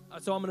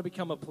 so I'm going to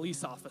become a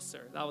police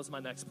officer. That was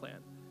my next plan.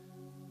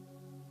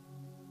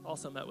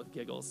 Also met with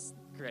giggles.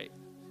 Great.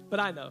 But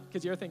I know,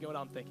 because you're thinking what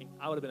I'm thinking.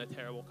 I would have been a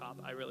terrible cop.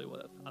 I really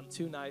would have. I'm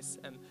too nice,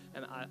 and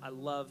I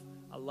love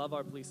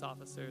our police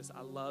officers.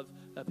 I love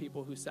the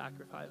people who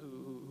sacrifice,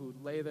 who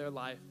lay their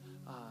life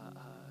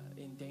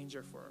in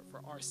danger for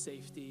our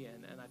safety,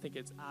 and I think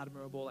it's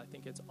admirable. I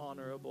think it's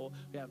honorable.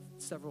 We have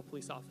several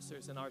police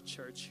officers in our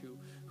church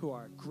who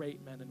are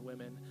great men and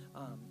women,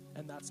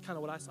 and that's kind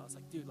of what I saw. It's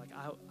like, dude, like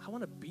I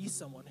want to be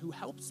someone who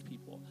helps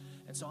people,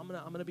 and so I'm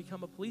gonna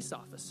become a police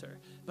officer.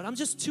 But I'm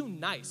just too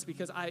nice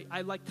because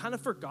I like kind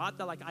of forgot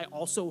that like I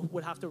also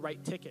would have to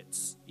write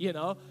tickets, you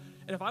know.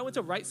 And if I went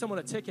to write someone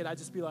a ticket, I'd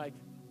just be like,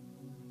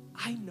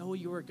 I know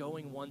you were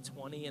going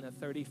 120 in a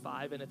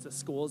 35 and it's a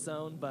school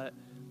zone, but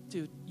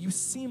dude, you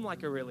seem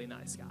like a really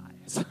nice guy.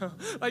 So,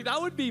 like,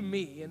 that would be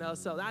me, you know,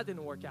 so that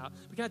didn't work out.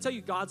 But can I tell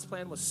you, God's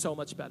plan was so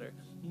much better.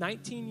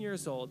 19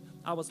 years old,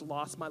 I was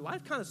lost. My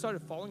life kind of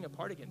started falling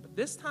apart again. But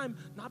this time,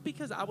 not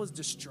because I was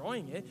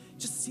destroying it,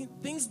 just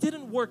things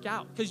didn't work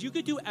out. Because you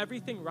could do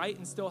everything right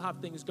and still have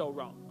things go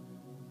wrong.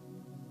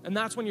 And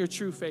that's when your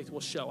true faith will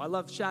show. I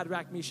love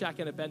Shadrach, Meshach,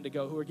 and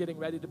Abednego, who are getting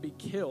ready to be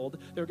killed.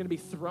 They're going to be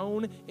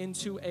thrown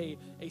into a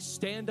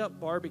stand-up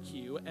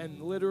barbecue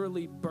and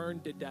literally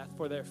burned to death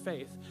for their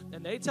faith.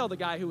 And they tell the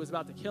guy who was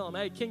about to kill him,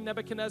 hey, King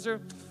Nebuchadnezzar,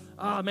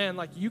 oh, man,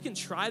 like, you can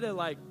try to,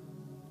 like,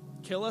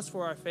 kill us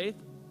for our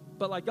faith,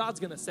 but, like,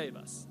 God's going to save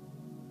us.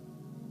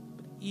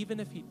 But even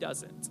if he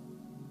doesn't,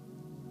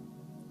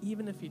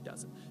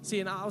 see,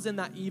 and I was in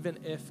that even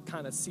if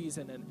kind of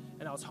season,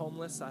 and I was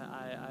homeless.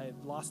 I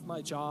lost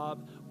my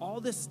job. All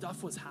this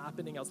stuff was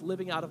happening. I was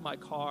living out of my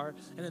car.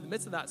 And in the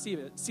midst of that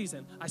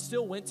season, I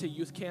still went to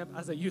youth camp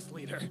as a youth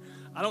leader.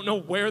 I don't know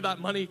where that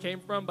money came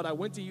from, but I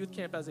went to youth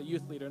camp as a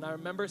youth leader. And I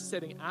remember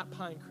sitting at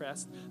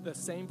Pinecrest, the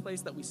same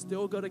place that we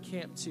still go to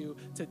camp to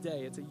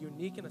today. It's a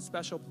unique and a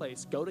special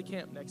place. Go to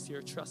camp next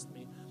year, trust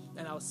me.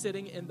 And I was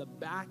sitting in the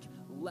back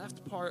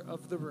left part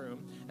of the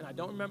room, and I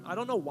don't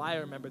know why I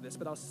remember this,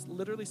 but I was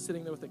literally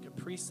sitting there with a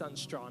Capri Sun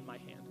straw in my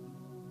hand.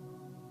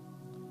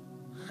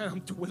 And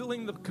I'm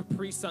twiddling the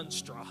Capri Sun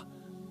straw.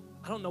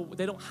 I don't know,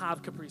 they don't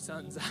have Capri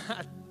Suns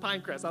at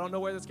Pinecrest. I don't know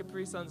where this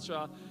Capri Sun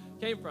straw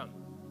came from.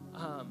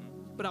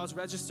 But I was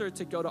registered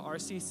to go to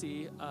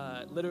RCC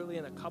literally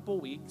in a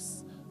couple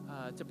weeks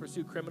to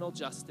pursue criminal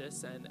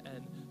justice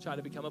and try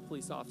to become a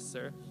police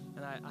officer.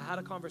 And I had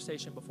a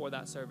conversation before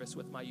that service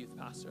with my youth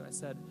pastor. And I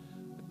said,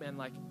 man,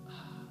 like,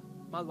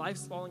 my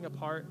life's falling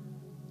apart.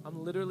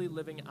 I'm literally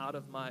living out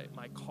of my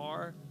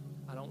car.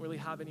 I don't really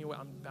have anywhere.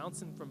 I'm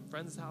bouncing from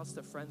friend's house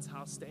to friend's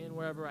house, staying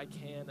wherever I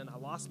can, and I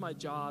lost my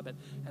job, and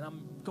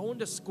I'm going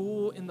to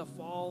school in the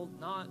fall,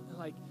 not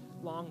like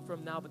long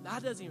from now, but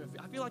that doesn't even,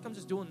 I feel like I'm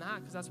just doing that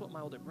because that's what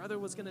my older brother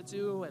was going to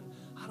do, and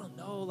I don't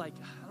know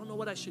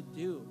what I should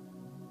do.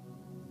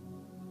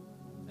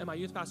 And my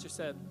youth pastor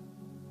said,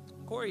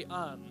 Corey,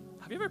 have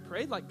you ever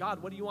prayed like,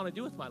 God, what do you want to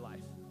do with my life?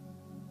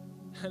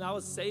 And I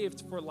was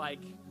saved for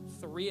like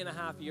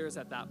 3.5 years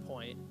at that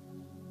point,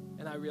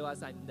 and I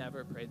realized I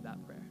never prayed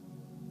that prayer.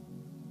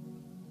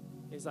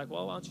 He's like,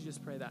 well, why don't you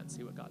just pray that and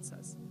see what God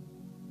says?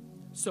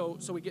 So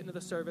we get into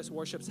the service,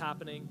 worship's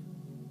happening.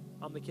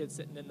 I'm the kid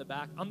sitting in the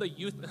back. I'm the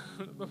youth.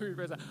 Let me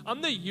rephrase that.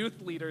 I'm the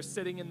youth leader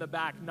sitting in the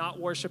back, not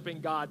worshiping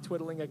God,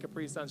 twiddling a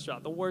Capri Sun straw.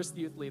 The worst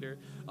youth leader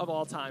of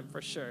all time,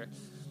 for sure.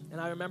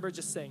 And I remember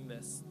just saying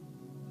this: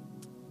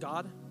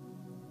 God,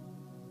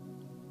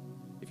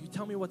 if you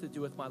tell me what to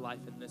do with my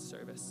life in this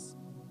service,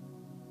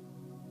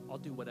 I'll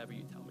do whatever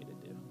you tell me to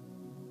do.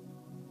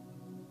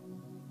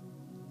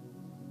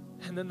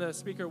 And then the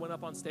speaker went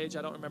up on stage.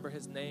 I don't remember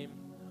his name.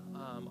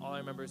 All I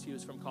remember is he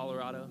was from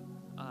Colorado.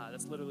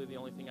 That's literally the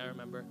only thing I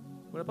remember.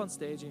 Went up on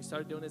stage and he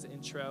started doing his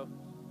intro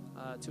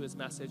to his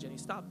message, and he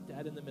stopped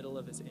dead in the middle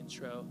of his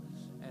intro.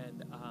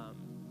 And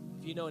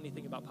if you know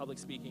anything about public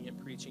speaking and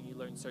preaching, you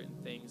learn certain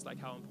things like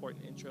how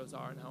important intros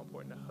are and how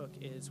important a hook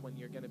is when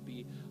you're going to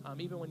be,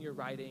 even when you're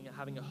writing,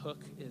 having a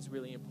hook is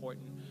really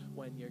important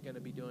when you're going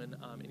to be doing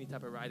any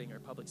type of writing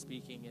or public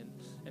speaking.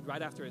 And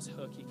right after his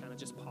hook, he kind of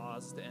just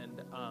paused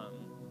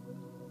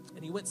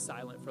and he went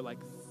silent for like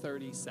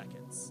 30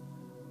 seconds.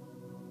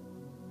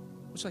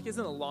 Which like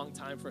isn't a long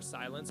time for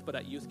silence, but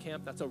at youth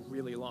camp, that's a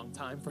really long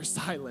time for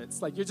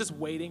silence. Like you're just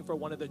waiting for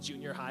one of the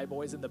junior high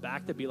boys in the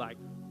back to be like,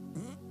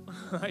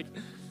 like,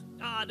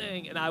 ah,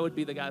 dang. And I would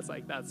be the guy's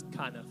like, that's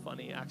kind of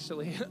funny,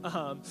 actually.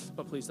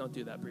 But please don't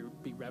do that.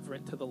 Be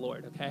reverent to the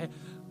Lord, okay?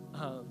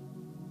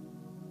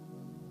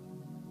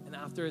 And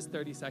after his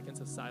 30 seconds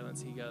of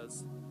silence, he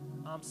goes,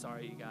 I'm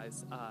sorry, you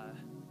guys.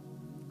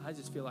 I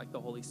just feel like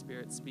the Holy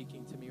Spirit's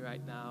speaking to me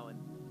right now,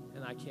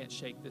 and I can't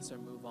shake this or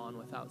move on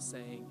without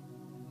saying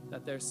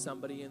that there's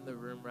somebody in the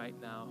room right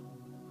now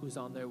who's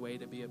on their way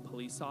to be a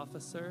police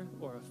officer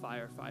or a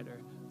firefighter,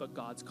 but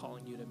God's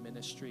calling you to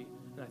ministry,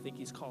 and I think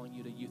he's calling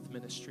you to youth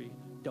ministry.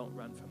 Don't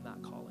run from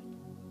that calling.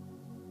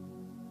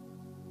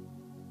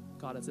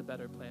 God has a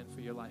better plan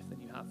for your life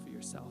than you have for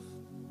yourself.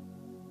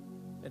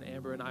 And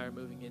Amber and I are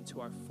moving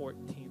into our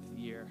 14th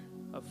year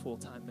of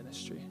full-time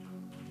ministry.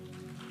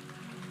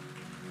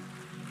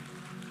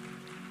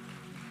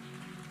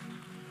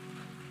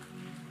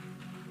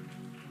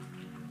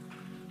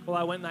 Well,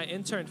 I went and I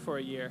interned for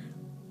a year.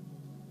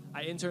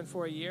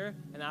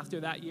 And after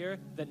that year,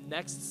 the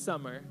next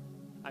summer,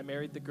 I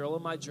married the girl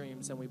of my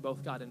dreams, and we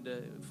both got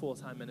into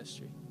full-time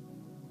ministry.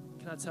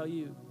 Can I tell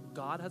you,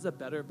 God has a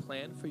better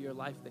plan for your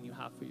life than you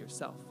have for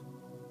yourself.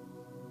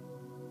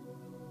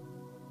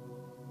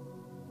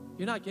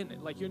 You're not getting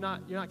it. Like, you're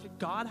not.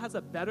 God has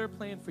a better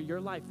plan for your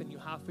life than you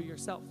have for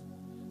yourself.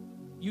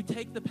 You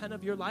take the pen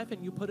of your life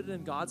and you put it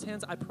in God's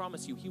hands, I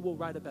promise you, he will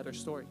write a better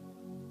story.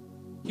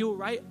 He will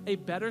write a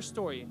better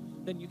story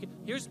than you can.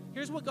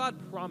 Here's what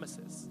God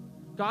promises.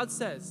 God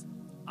says,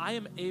 I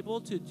am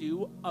able to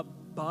do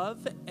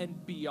above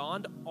and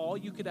beyond all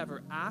you could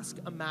ever ask,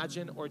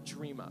 imagine, or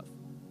dream of.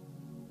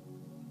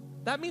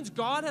 That means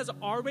God has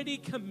already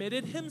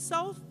committed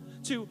himself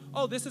to,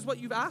 oh, this is what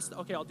you've asked?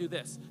 Okay, I'll do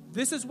this.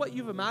 This is what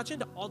you've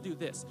imagined? I'll do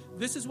this.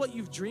 This is what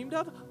you've dreamed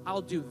of?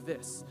 I'll do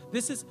this.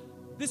 This is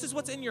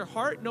what's in your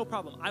heart? No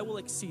problem. I will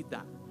exceed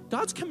that.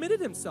 God's committed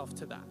himself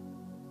to that.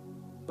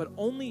 But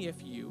only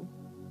if you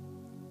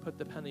put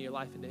the pen of your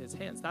life into his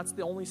hands. That's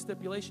the only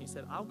stipulation. He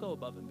said, I'll go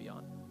above and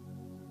beyond.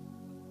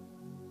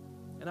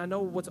 And I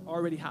know what's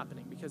already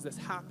happening because this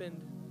happened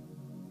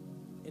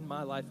in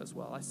my life as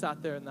well. I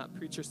sat there and that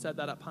preacher said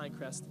that at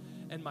Pinecrest,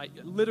 and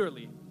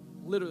literally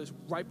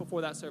right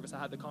before that service, I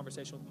had the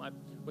conversation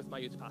with my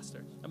youth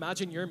pastor.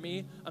 Imagine you're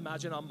me.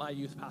 Imagine I'm my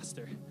youth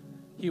pastor.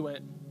 He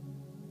went,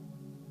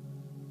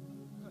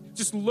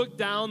 just looked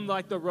down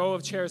like the row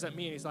of chairs at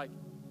me, and he's like,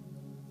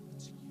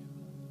 it's you.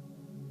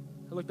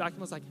 I looked back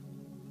and was like,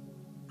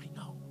 I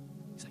know.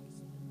 He's like,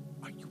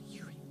 are you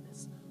hearing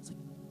this? I was like,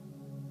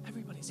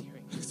 everybody's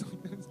hearing this.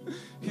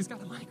 He's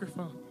got a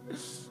microphone.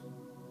 He's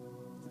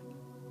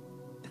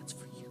like, that's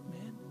for you,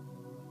 man.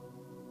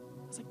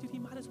 I was like, dude, he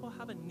might as well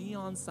have a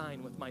neon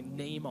sign with my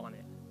name on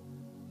it.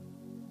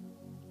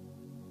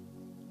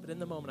 But in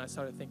the moment, I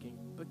started thinking,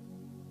 but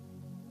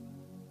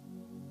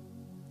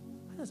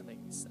that doesn't make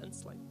any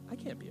sense. Like, I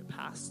can't be a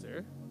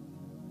pastor.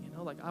 You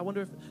know, like, I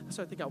wonder if, I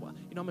started thinking, well,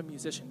 you know, I'm a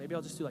musician. Maybe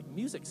I'll just do, like,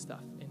 music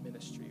stuff in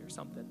ministry or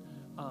something.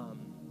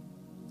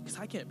 Because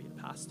I can't be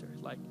a pastor.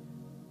 Like,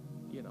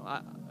 you know,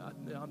 I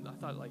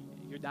thought, like,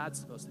 your dad's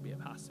supposed to be a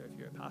pastor if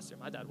you're a pastor.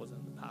 My dad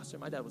wasn't a pastor.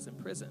 My dad was in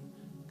prison.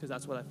 Because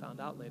that's what I found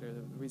out later.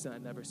 The reason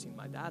I'd never seen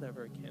my dad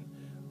ever again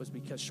was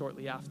because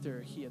shortly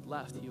after he had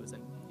left,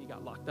 he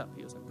got locked up.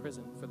 He was in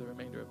prison for the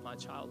remainder of my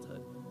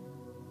childhood.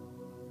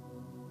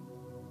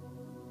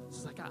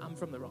 It's like, I'm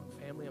from the wrong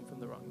family. I'm from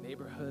the wrong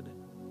neighborhood.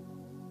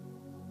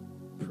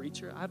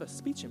 Preacher, I have a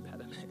speech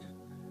impediment.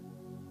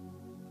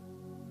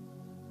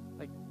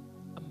 Like,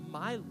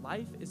 my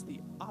life is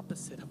the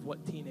opposite of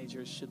what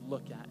teenagers should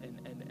look at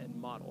and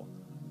model.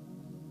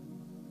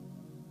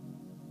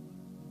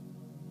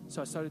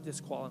 So I started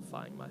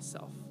disqualifying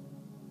myself.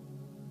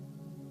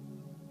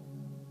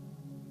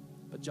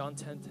 But John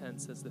 10:10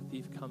 says the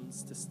thief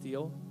comes to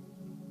steal,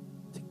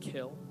 to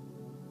kill,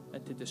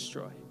 and to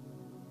destroy.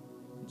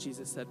 And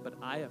Jesus said, but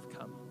I have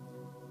come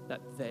that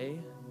they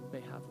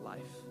may have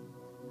life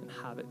and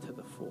have it to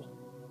the full.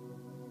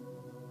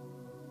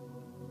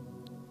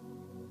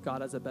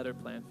 God has a better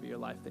plan for your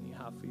life than you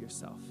have for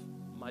yourself.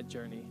 My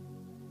journey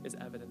is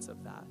evidence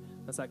of that.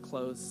 As I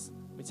close,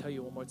 let me tell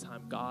you one more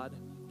time, God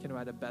can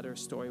write a better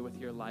story with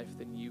your life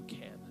than you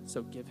can.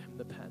 So give him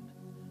the pen.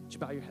 Would you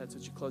bow your heads?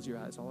 Would you close your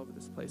eyes all over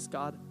this place?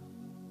 God,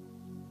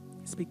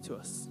 speak to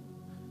us.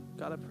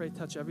 God, I pray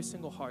touch every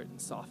single heart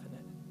and soften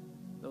it.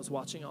 Those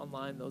watching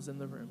online, those in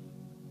the room.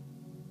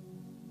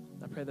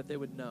 I pray that they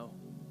would know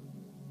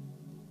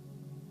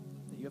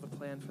that you have a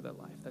plan for their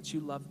life, that you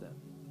love them,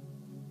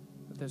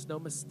 that there's no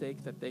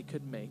mistake that they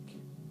could make,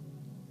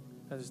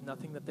 that there's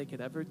nothing that they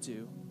could ever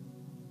do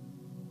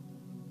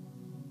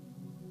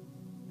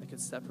could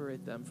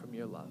separate them from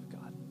your love,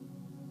 God.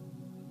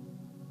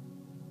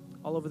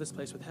 All over this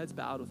place with heads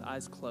bowed, with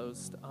eyes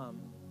closed.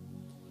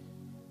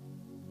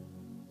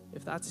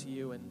 If that's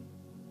you and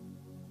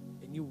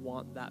you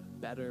want that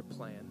better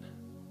plan,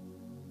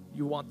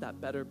 you want that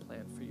better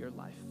plan for your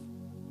life.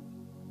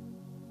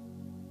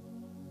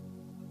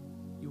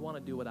 You want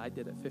to do what I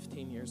did at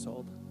 15 years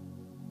old.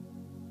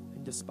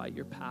 And despite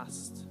your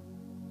past,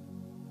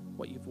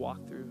 what you've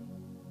walked through,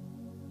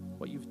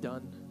 what you've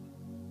done,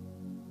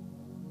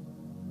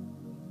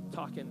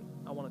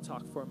 I want to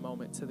talk for a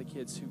moment to the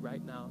kids who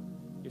right now,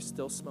 you're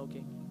still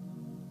smoking,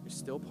 you're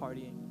still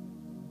partying,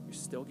 you're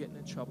still getting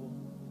in trouble,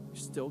 you're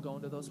still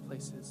going to those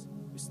places,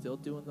 you're still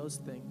doing those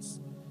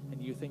things,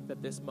 and you think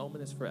that this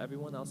moment is for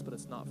everyone else, but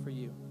it's not for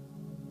you.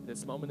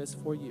 This moment is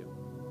for you.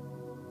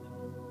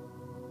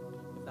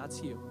 If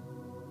that's you,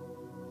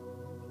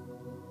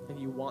 and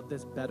you want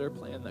this better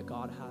plan that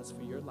God has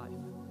for your life,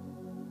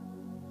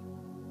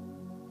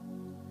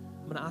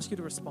 I'm going to ask you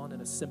to respond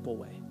in a simple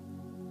way.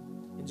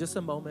 In just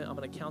a moment, I'm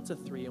going to count to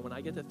 3, and when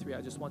I get to 3,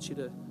 I just want you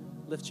to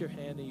lift your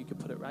hand, and you can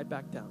put it right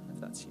back down if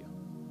that's you.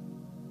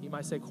 You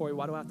might say, Corey,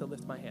 why do I have to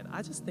lift my hand?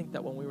 I just think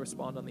that when we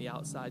respond on the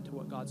outside to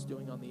what God's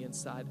doing on the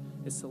inside,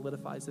 it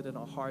solidifies it in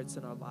our hearts,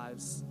 in our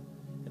lives,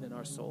 and in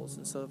our souls.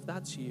 And so if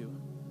that's you,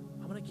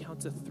 I'm going to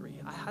count to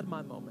 3. I had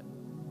my moment.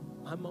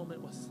 My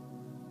moment was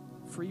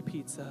free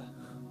pizza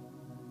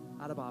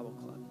at a Bible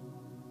club.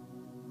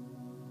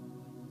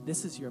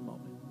 This is your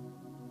moment.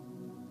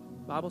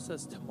 The Bible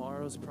says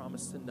tomorrow's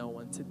promised to no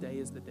one. Today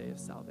is the day of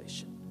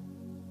salvation.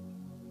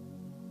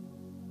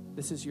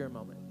 This is your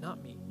moment,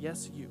 not me.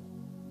 Yes, you.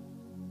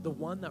 The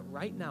one that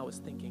right now is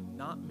thinking,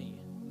 not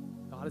me.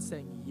 God is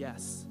saying,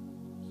 yes,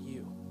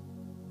 you.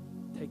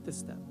 Take this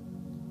step.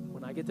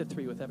 When I get to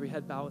 3, with every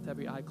head bowed, with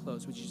every eye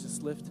closed, would you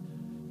just lift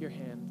your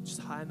hand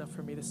just high enough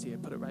for me to see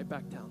it? Put it right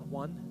back down.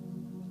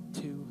 1,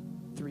 2,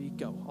 3,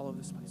 go. All over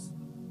this place.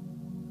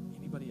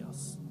 Anybody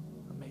else?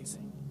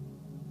 Amazing.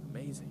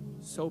 Amazing.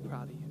 So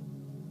proud of you.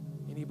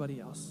 Anybody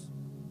else?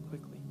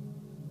 Quickly.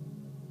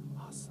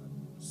 Awesome.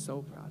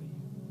 So proud of you.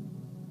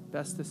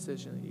 Best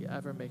decision that you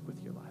ever make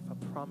with your life. I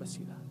promise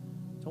you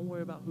that. Don't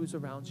worry about who's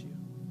around you.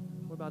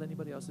 Don't worry about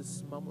anybody else. This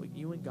is a moment with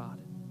you and God.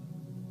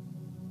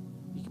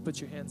 You can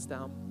put your hands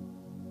down.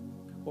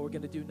 What we're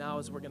going to do now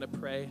is we're going to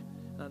pray.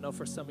 And I know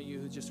for some of you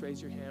who just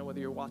raised your hand, whether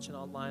you're watching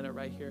online or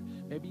right here,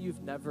 maybe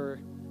you've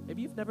never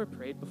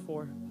prayed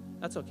before.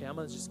 That's okay. I'm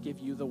going to just give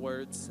you the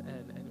words,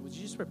 and would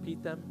you just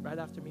repeat them right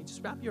after me?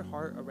 Just wrap your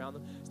heart around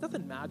them. There's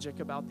nothing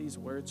magic about these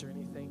words or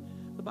anything.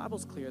 The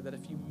Bible's clear that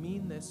if you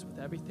mean this with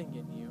everything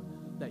in you,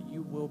 that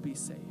you will be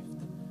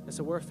saved. And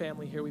so we're a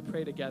family here. We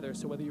pray together.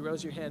 So whether you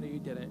rose your hand or you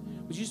didn't,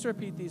 would you just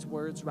repeat these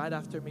words right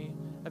after me?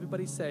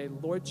 Everybody say,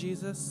 Lord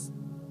Jesus,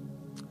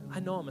 I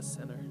know I'm a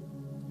sinner,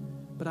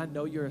 but I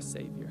know you're a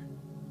Savior.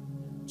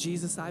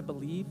 Jesus, I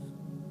believe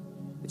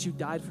that you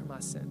died for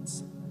my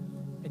sins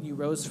and you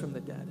rose from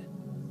the dead.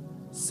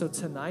 So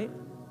tonight,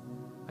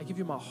 I give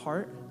you my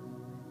heart.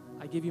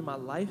 I give you my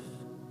life.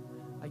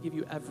 I give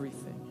you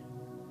everything.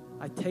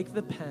 I take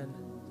the pen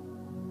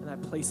and I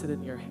place it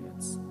in your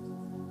hands.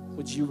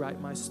 Would you write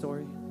my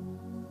story?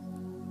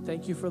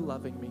 Thank you for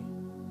loving me,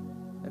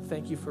 and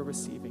thank you for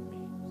receiving me.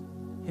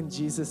 In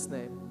Jesus'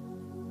 name,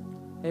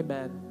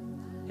 amen.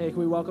 Hey, can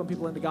we welcome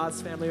people into God's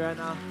family right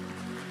now?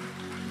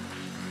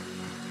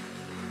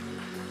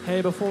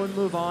 Hey, before we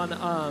move on,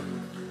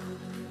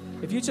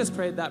 if you just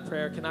prayed that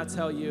prayer, can I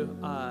tell you,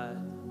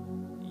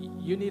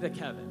 you need a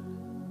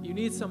Kevin. You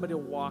need somebody to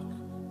walk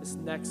this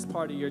next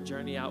part of your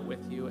journey out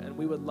with you, and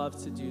we would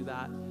love to do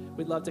that.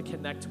 We'd love to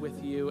connect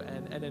with you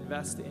and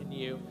invest in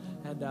you.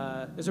 And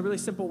there's a really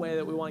simple way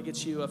that we want to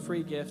get you a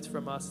free gift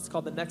from us. It's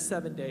called the Next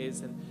 7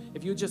 Days. And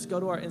if you just go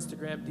to our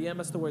Instagram, DM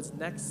us the words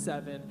Next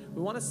 7.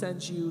 We want to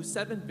send you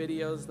 7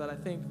 videos that I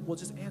think will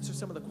just answer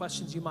some of the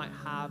questions you might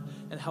have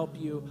and help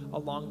you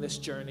along this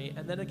journey.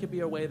 And then it could be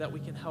a way that we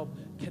can help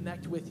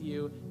connect with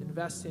you,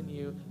 invest in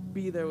you,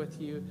 be there with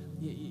you.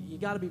 You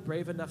got to be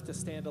brave enough to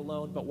stand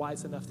alone, but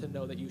wise enough to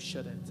know that you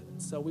shouldn't.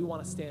 And so we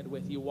want to stand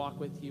with you, walk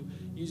with you.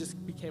 You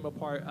just became a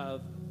part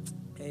of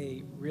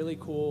a really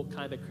cool,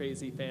 kind of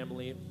crazy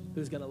family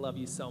who's going to love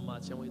you so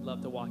much, and we'd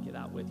love to walk it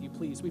out with you.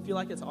 Please, we feel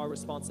like it's our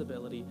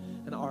responsibility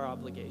and our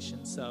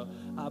obligation. So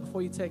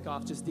before you take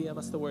off, just DM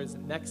us the words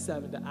Next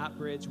 7 to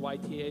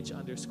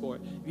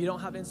 @BridgeYTH_. If you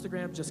don't have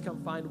Instagram, just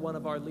come find one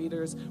of our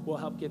leaders. We'll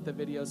help get the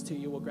videos to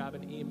you. We'll grab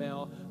an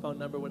email, phone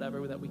number,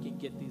 whatever, that we can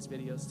get these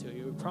videos to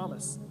you. We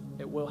promise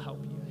it will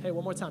help you. Hey,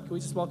 one more time, can we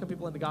just welcome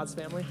people into God's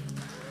family?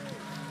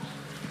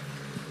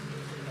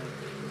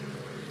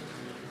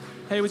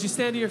 Hey, would you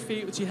stand to your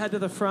feet? Would you head to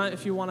the front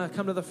if you want to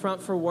come to the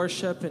front for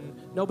worship, and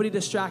nobody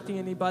distracting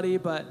anybody,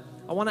 but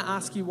I want to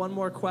ask you one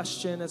more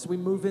question as we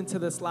move into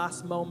this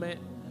last moment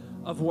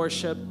of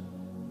worship.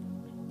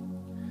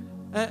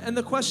 And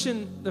the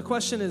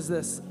question is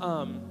this: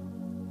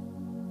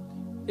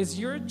 is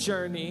your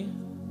journey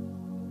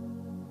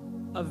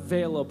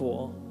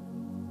available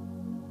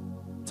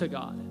to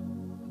God?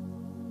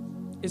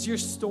 Is your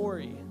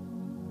story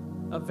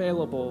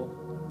available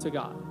to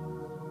God?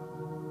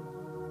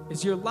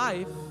 Is your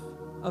life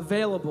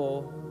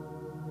available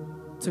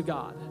to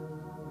God?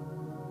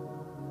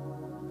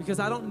 Because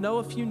I don't know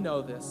if you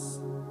know this,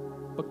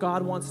 but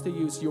God wants to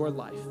use your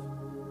life.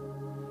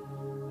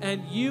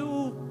 And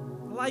you,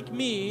 like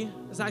me,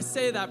 as I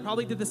say that,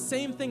 probably did the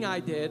same thing I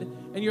did,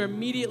 and you're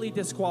immediately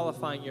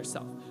disqualifying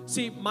yourself.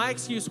 See, my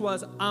excuse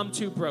was, I'm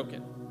too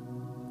broken.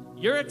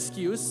 Your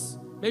excuse,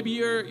 maybe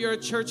you're a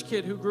church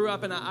kid who grew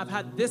up, and I've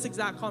had this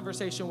exact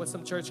conversation with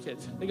some church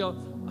kids. They go,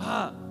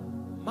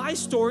 my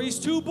story's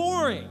too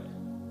boring.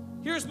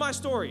 Here's my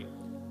story.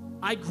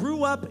 I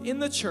grew up in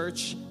the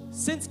church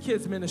since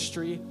kids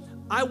ministry.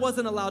 I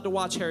wasn't allowed to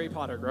watch Harry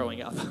Potter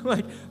growing up.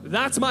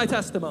 That's my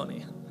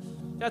testimony.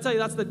 I tell you,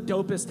 that's the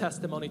dopest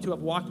testimony, to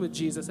have walked with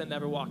Jesus and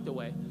never walked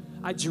away.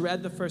 I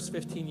dread the first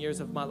 15 years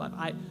of my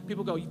life.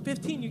 People go,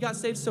 15, you got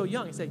saved so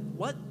young. I say,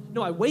 what?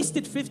 No, I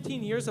wasted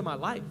 15 years of my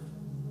life.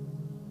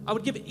 I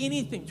would give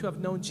anything to have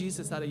known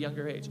Jesus at a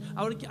younger age.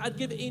 I'd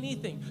give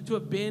anything to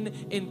have been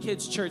in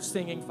kids' church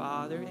singing,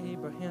 Father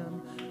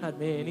Abraham had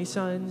many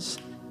sons.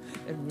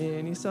 and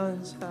many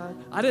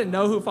sunshine. I didn't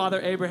know who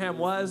Father Abraham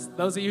was.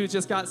 Those of you who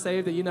just got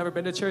saved that you've never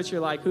been to church,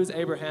 you're like, who's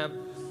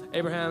Abraham?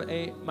 Abraham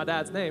ain't my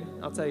dad's name.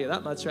 I'll tell you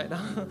that much right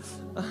now.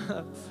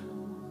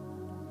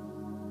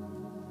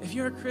 If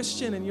you're a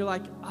Christian and you're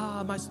like,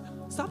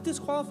 stop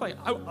disqualifying.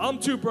 I'm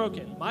too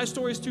broken. My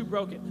story's too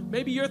broken.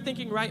 Maybe you're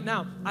thinking right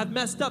now, I've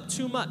messed up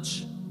too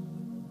much.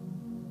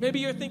 Maybe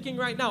you're thinking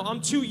right now,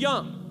 I'm too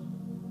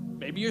young.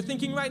 Maybe you're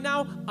thinking right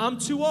now, I'm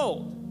too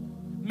old.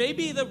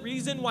 Maybe the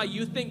reason why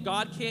you think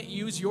God can't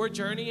use your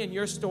journey and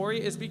your story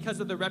is because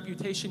of the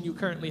reputation you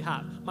currently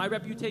have. My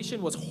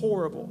reputation was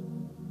horrible.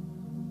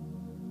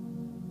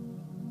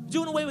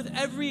 Doing away with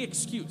every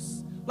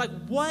excuse. Like,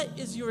 what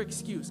is your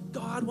excuse?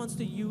 God wants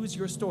to use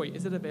your story.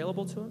 Is it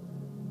available to him?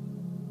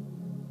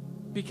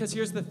 Because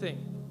here's the thing.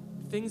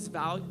 Things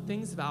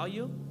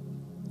value,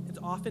 it's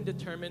often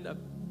determined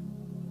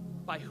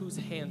by whose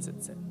hands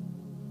it's in.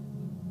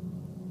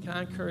 Can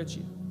I encourage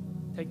you?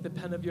 Take the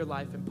pen of your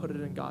life and put it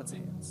in God's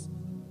hands.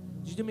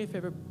 Would you do me a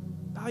favor?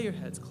 Bow your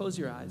heads, close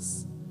your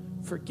eyes.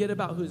 Forget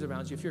about who's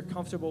around you. If you're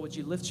comfortable, would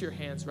you lift your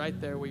hands right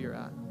there where you're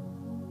at?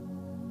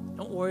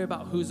 Don't worry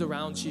about who's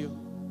around you.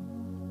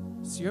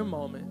 It's your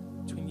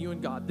moment between you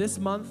and God. This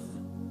month,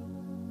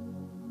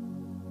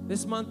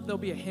 there'll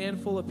be a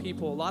handful of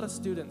people, a lot of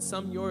students,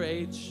 some your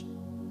age,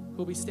 who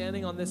will be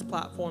standing on this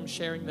platform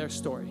sharing their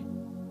story.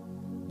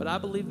 But I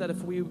believe that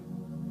if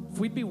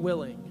we'd be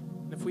willing,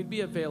 and if we'd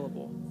be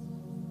available,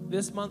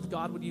 this month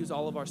God would use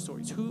all of our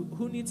stories.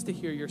 Who needs to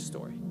hear your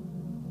story?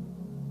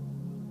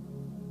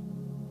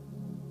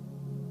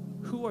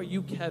 Who are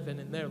you, Kevin,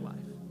 in their life?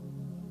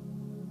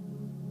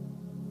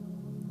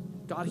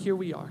 God, here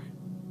we are.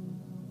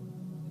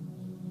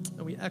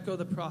 And we echo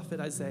the prophet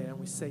Isaiah and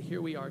we say,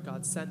 here we are,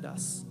 God, send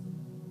us.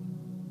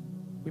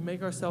 We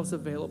make ourselves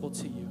available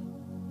to you.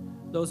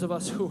 Those of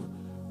us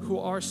who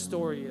our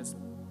story is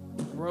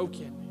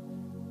broken.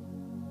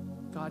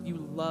 God, you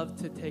love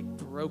to take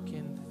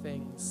broken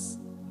things,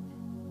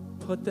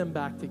 put them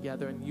back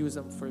together and use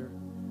them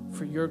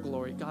for your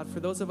glory. God, for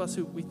those of us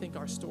who we think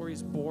our story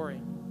is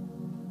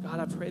boring, God,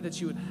 I pray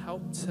that you would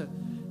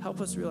help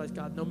us realize,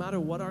 God, no matter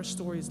what our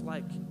story is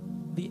like,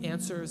 the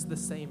answer is the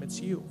same. It's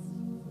you.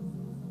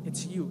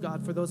 It's you.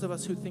 God, for those of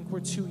us who think we're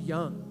too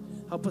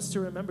young, help us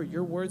to remember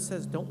your word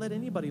says, don't let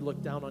anybody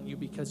look down on you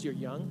because you're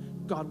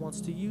young. God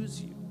wants to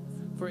use you.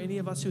 For any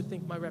of us who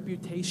think my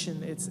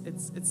reputation, it's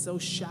so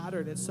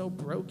shattered, it's so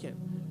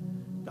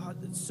broken. God,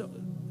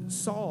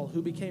 Saul,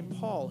 who became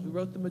Paul, who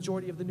wrote the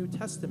majority of the New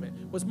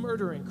Testament, was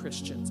murdering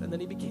Christians, and then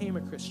he became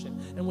a Christian,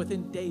 and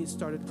within days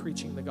started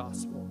preaching the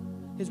gospel.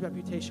 His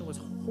reputation was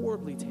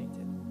horribly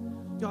tainted.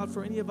 God,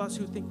 for any of us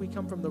who think we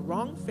come from the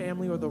wrong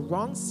family or the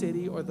wrong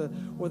city or the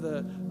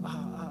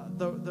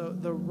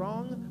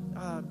wrong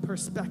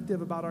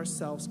perspective about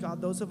ourselves,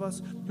 God, those of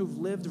us who've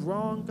lived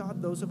wrong,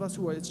 God, those of us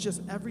who are, it's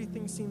just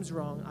everything seems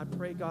wrong, I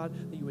pray,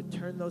 God, that you would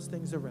turn those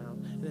things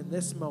around. And in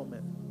this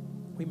moment,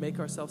 we make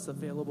ourselves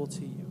available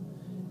to you.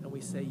 And we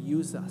say,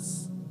 use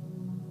us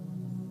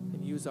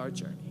and use our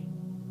journey.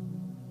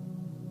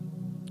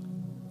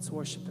 Let's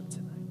worship him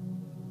tonight.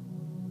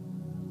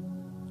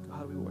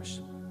 God, we worship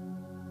you.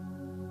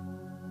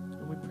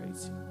 And we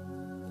praise you.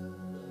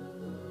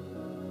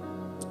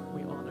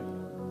 We honor you.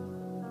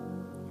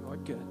 You are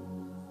good.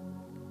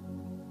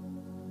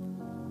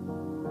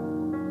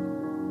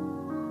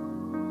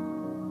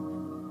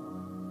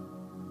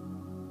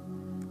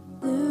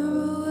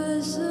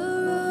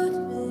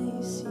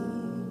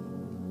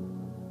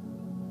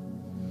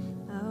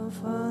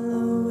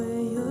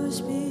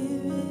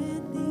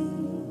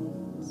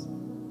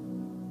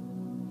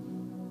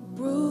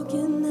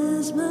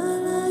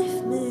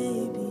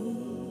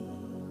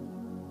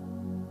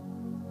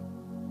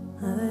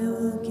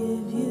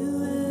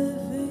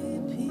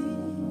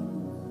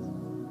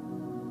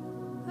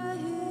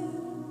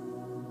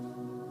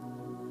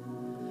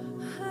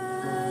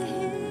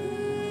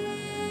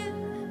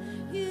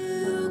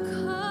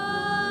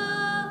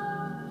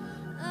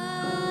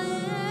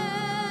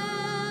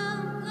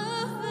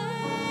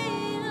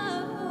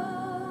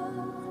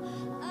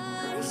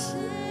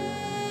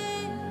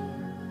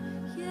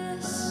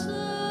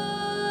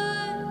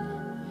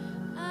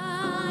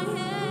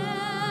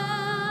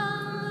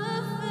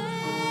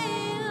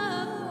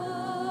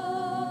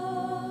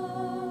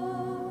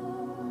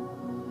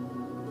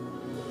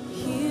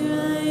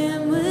 I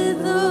am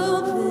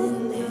available.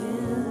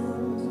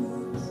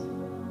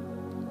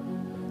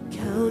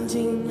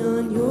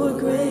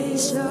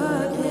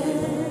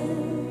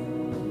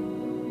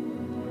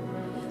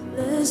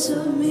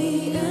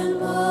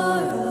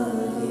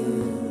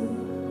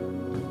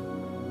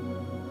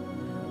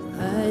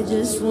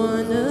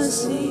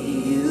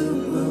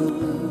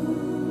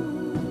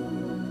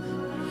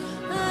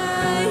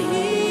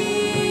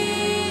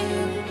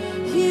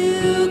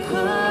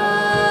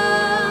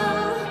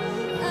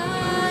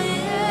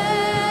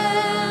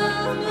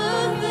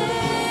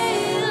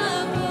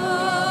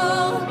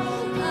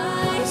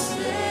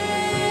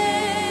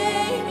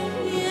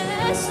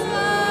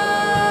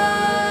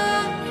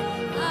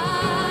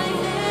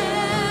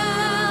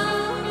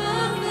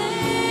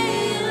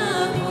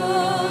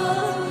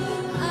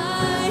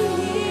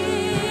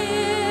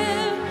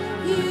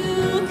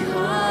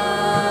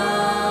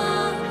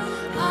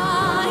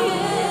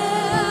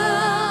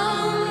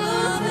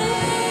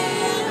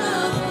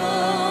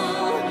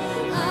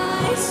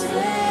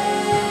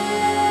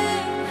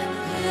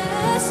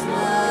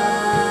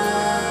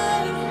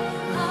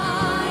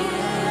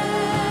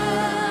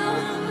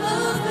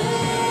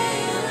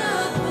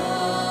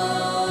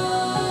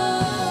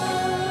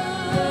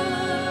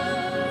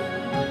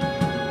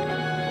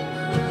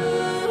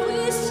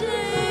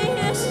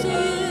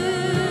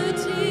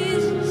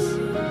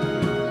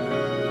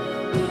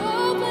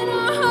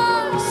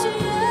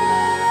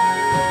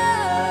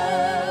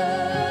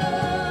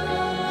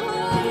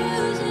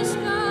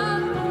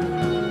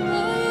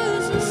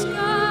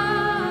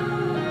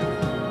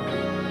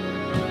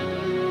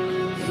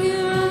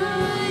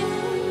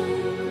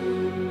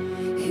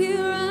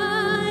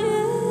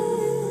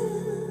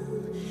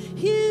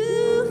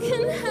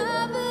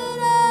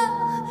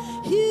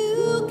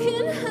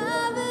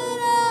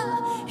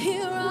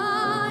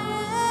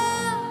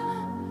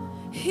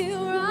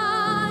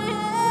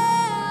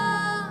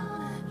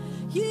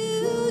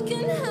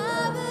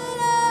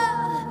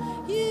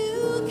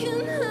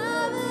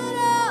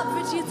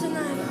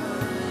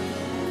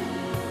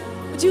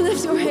 Would you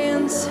lift your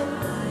hands?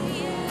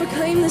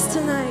 Proclaim this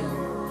tonight.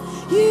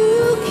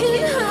 You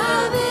can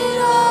have it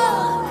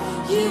all.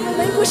 You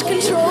relinquish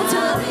control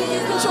to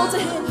Him.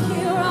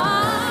 Here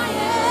I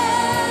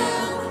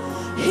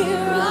am.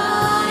 Here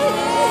I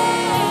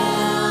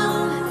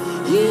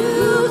am.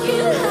 You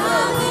can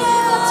have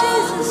it all,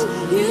 Jesus.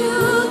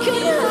 You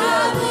can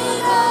have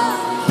it all.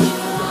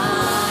 Here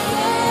I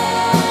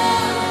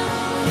am.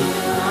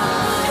 Here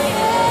I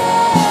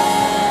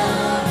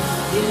am.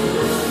 You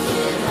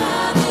can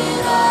have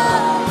it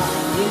all.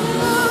 You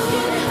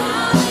can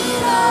have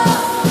it all.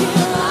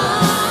 Here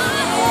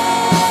I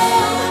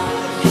am.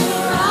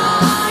 Here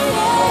I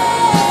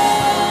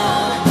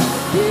am.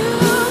 You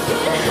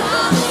can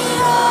have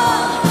it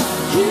all.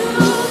 You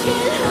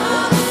can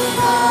have it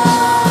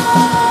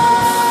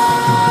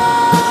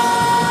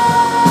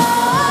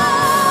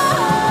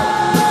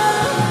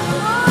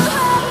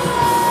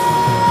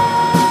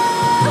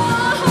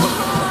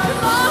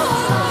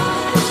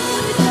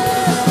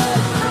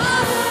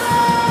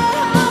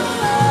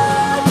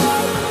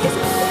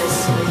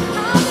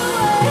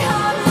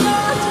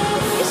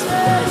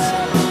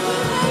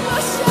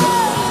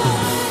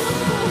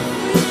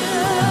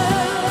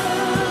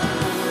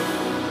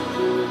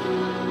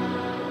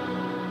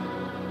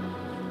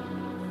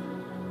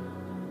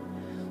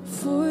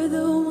For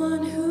the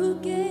one who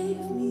gave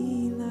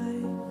me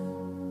life,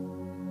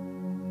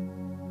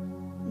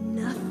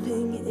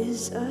 nothing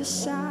is a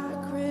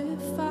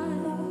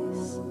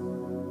sacrifice.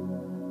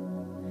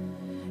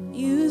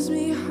 Use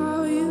me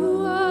how you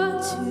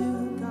want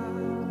to,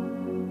 God.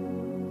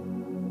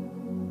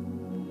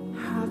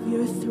 Have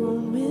your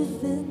throne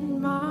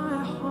within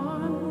my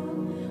heart.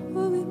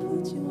 Oh, we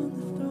put you on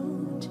the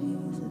throne,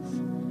 Jesus.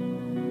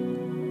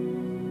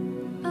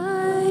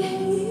 I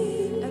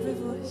hear every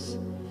voice.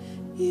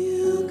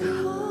 You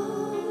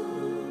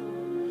come,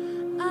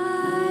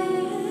 I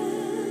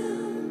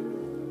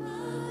am,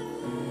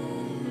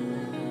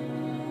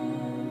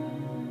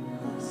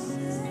 I'll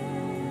say,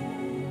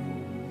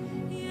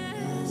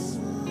 yes,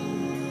 Lord,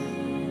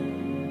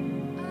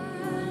 I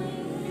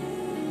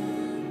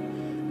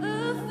am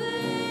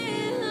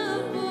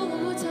available.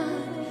 One more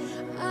time.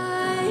 I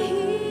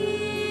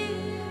hear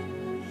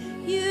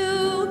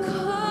you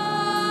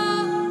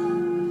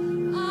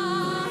come, I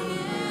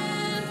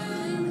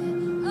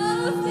am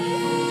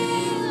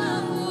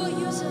available.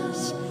 Use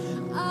us.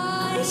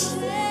 I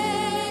say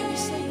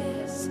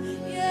yes,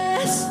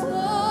 yes,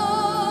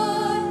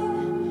 Lord.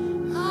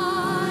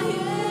 I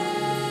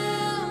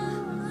am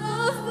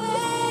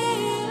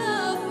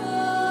available.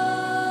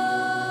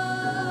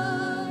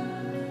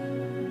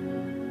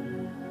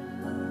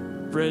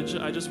 Bridge,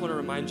 I just want to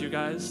remind you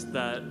guys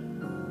that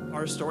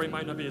our story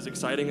might not be as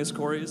exciting as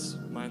Corey's.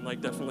 Mine,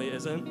 definitely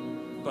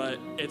isn't. But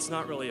it's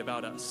not really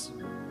about us.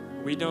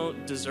 We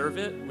don't deserve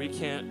it. We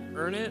can't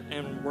earn it.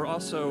 And we're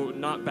also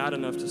not bad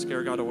enough to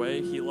scare God away.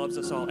 He loves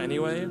us all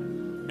anyway.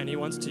 And He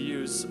wants to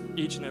use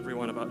each and every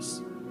one of us.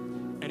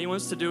 And He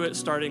wants to do it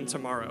starting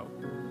tomorrow.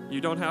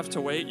 You don't have to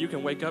wait. You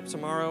can wake up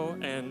tomorrow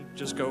and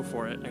just go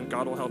for it. And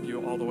God will help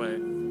you all the way.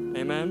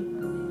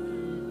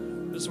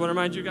 Amen? Just want to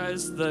remind you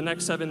guys the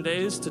next 7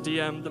 days to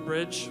DM the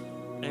Bridge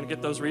and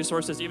get those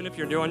resources. Even if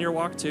you're new on your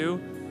walk too,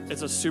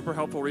 it's a super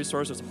helpful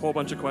resource. There's a whole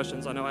bunch of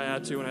questions I know I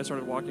had to when I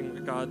started walking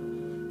with God.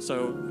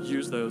 So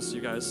use those,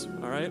 you guys,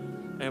 all right?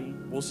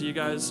 And we'll see you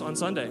guys on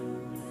Sunday.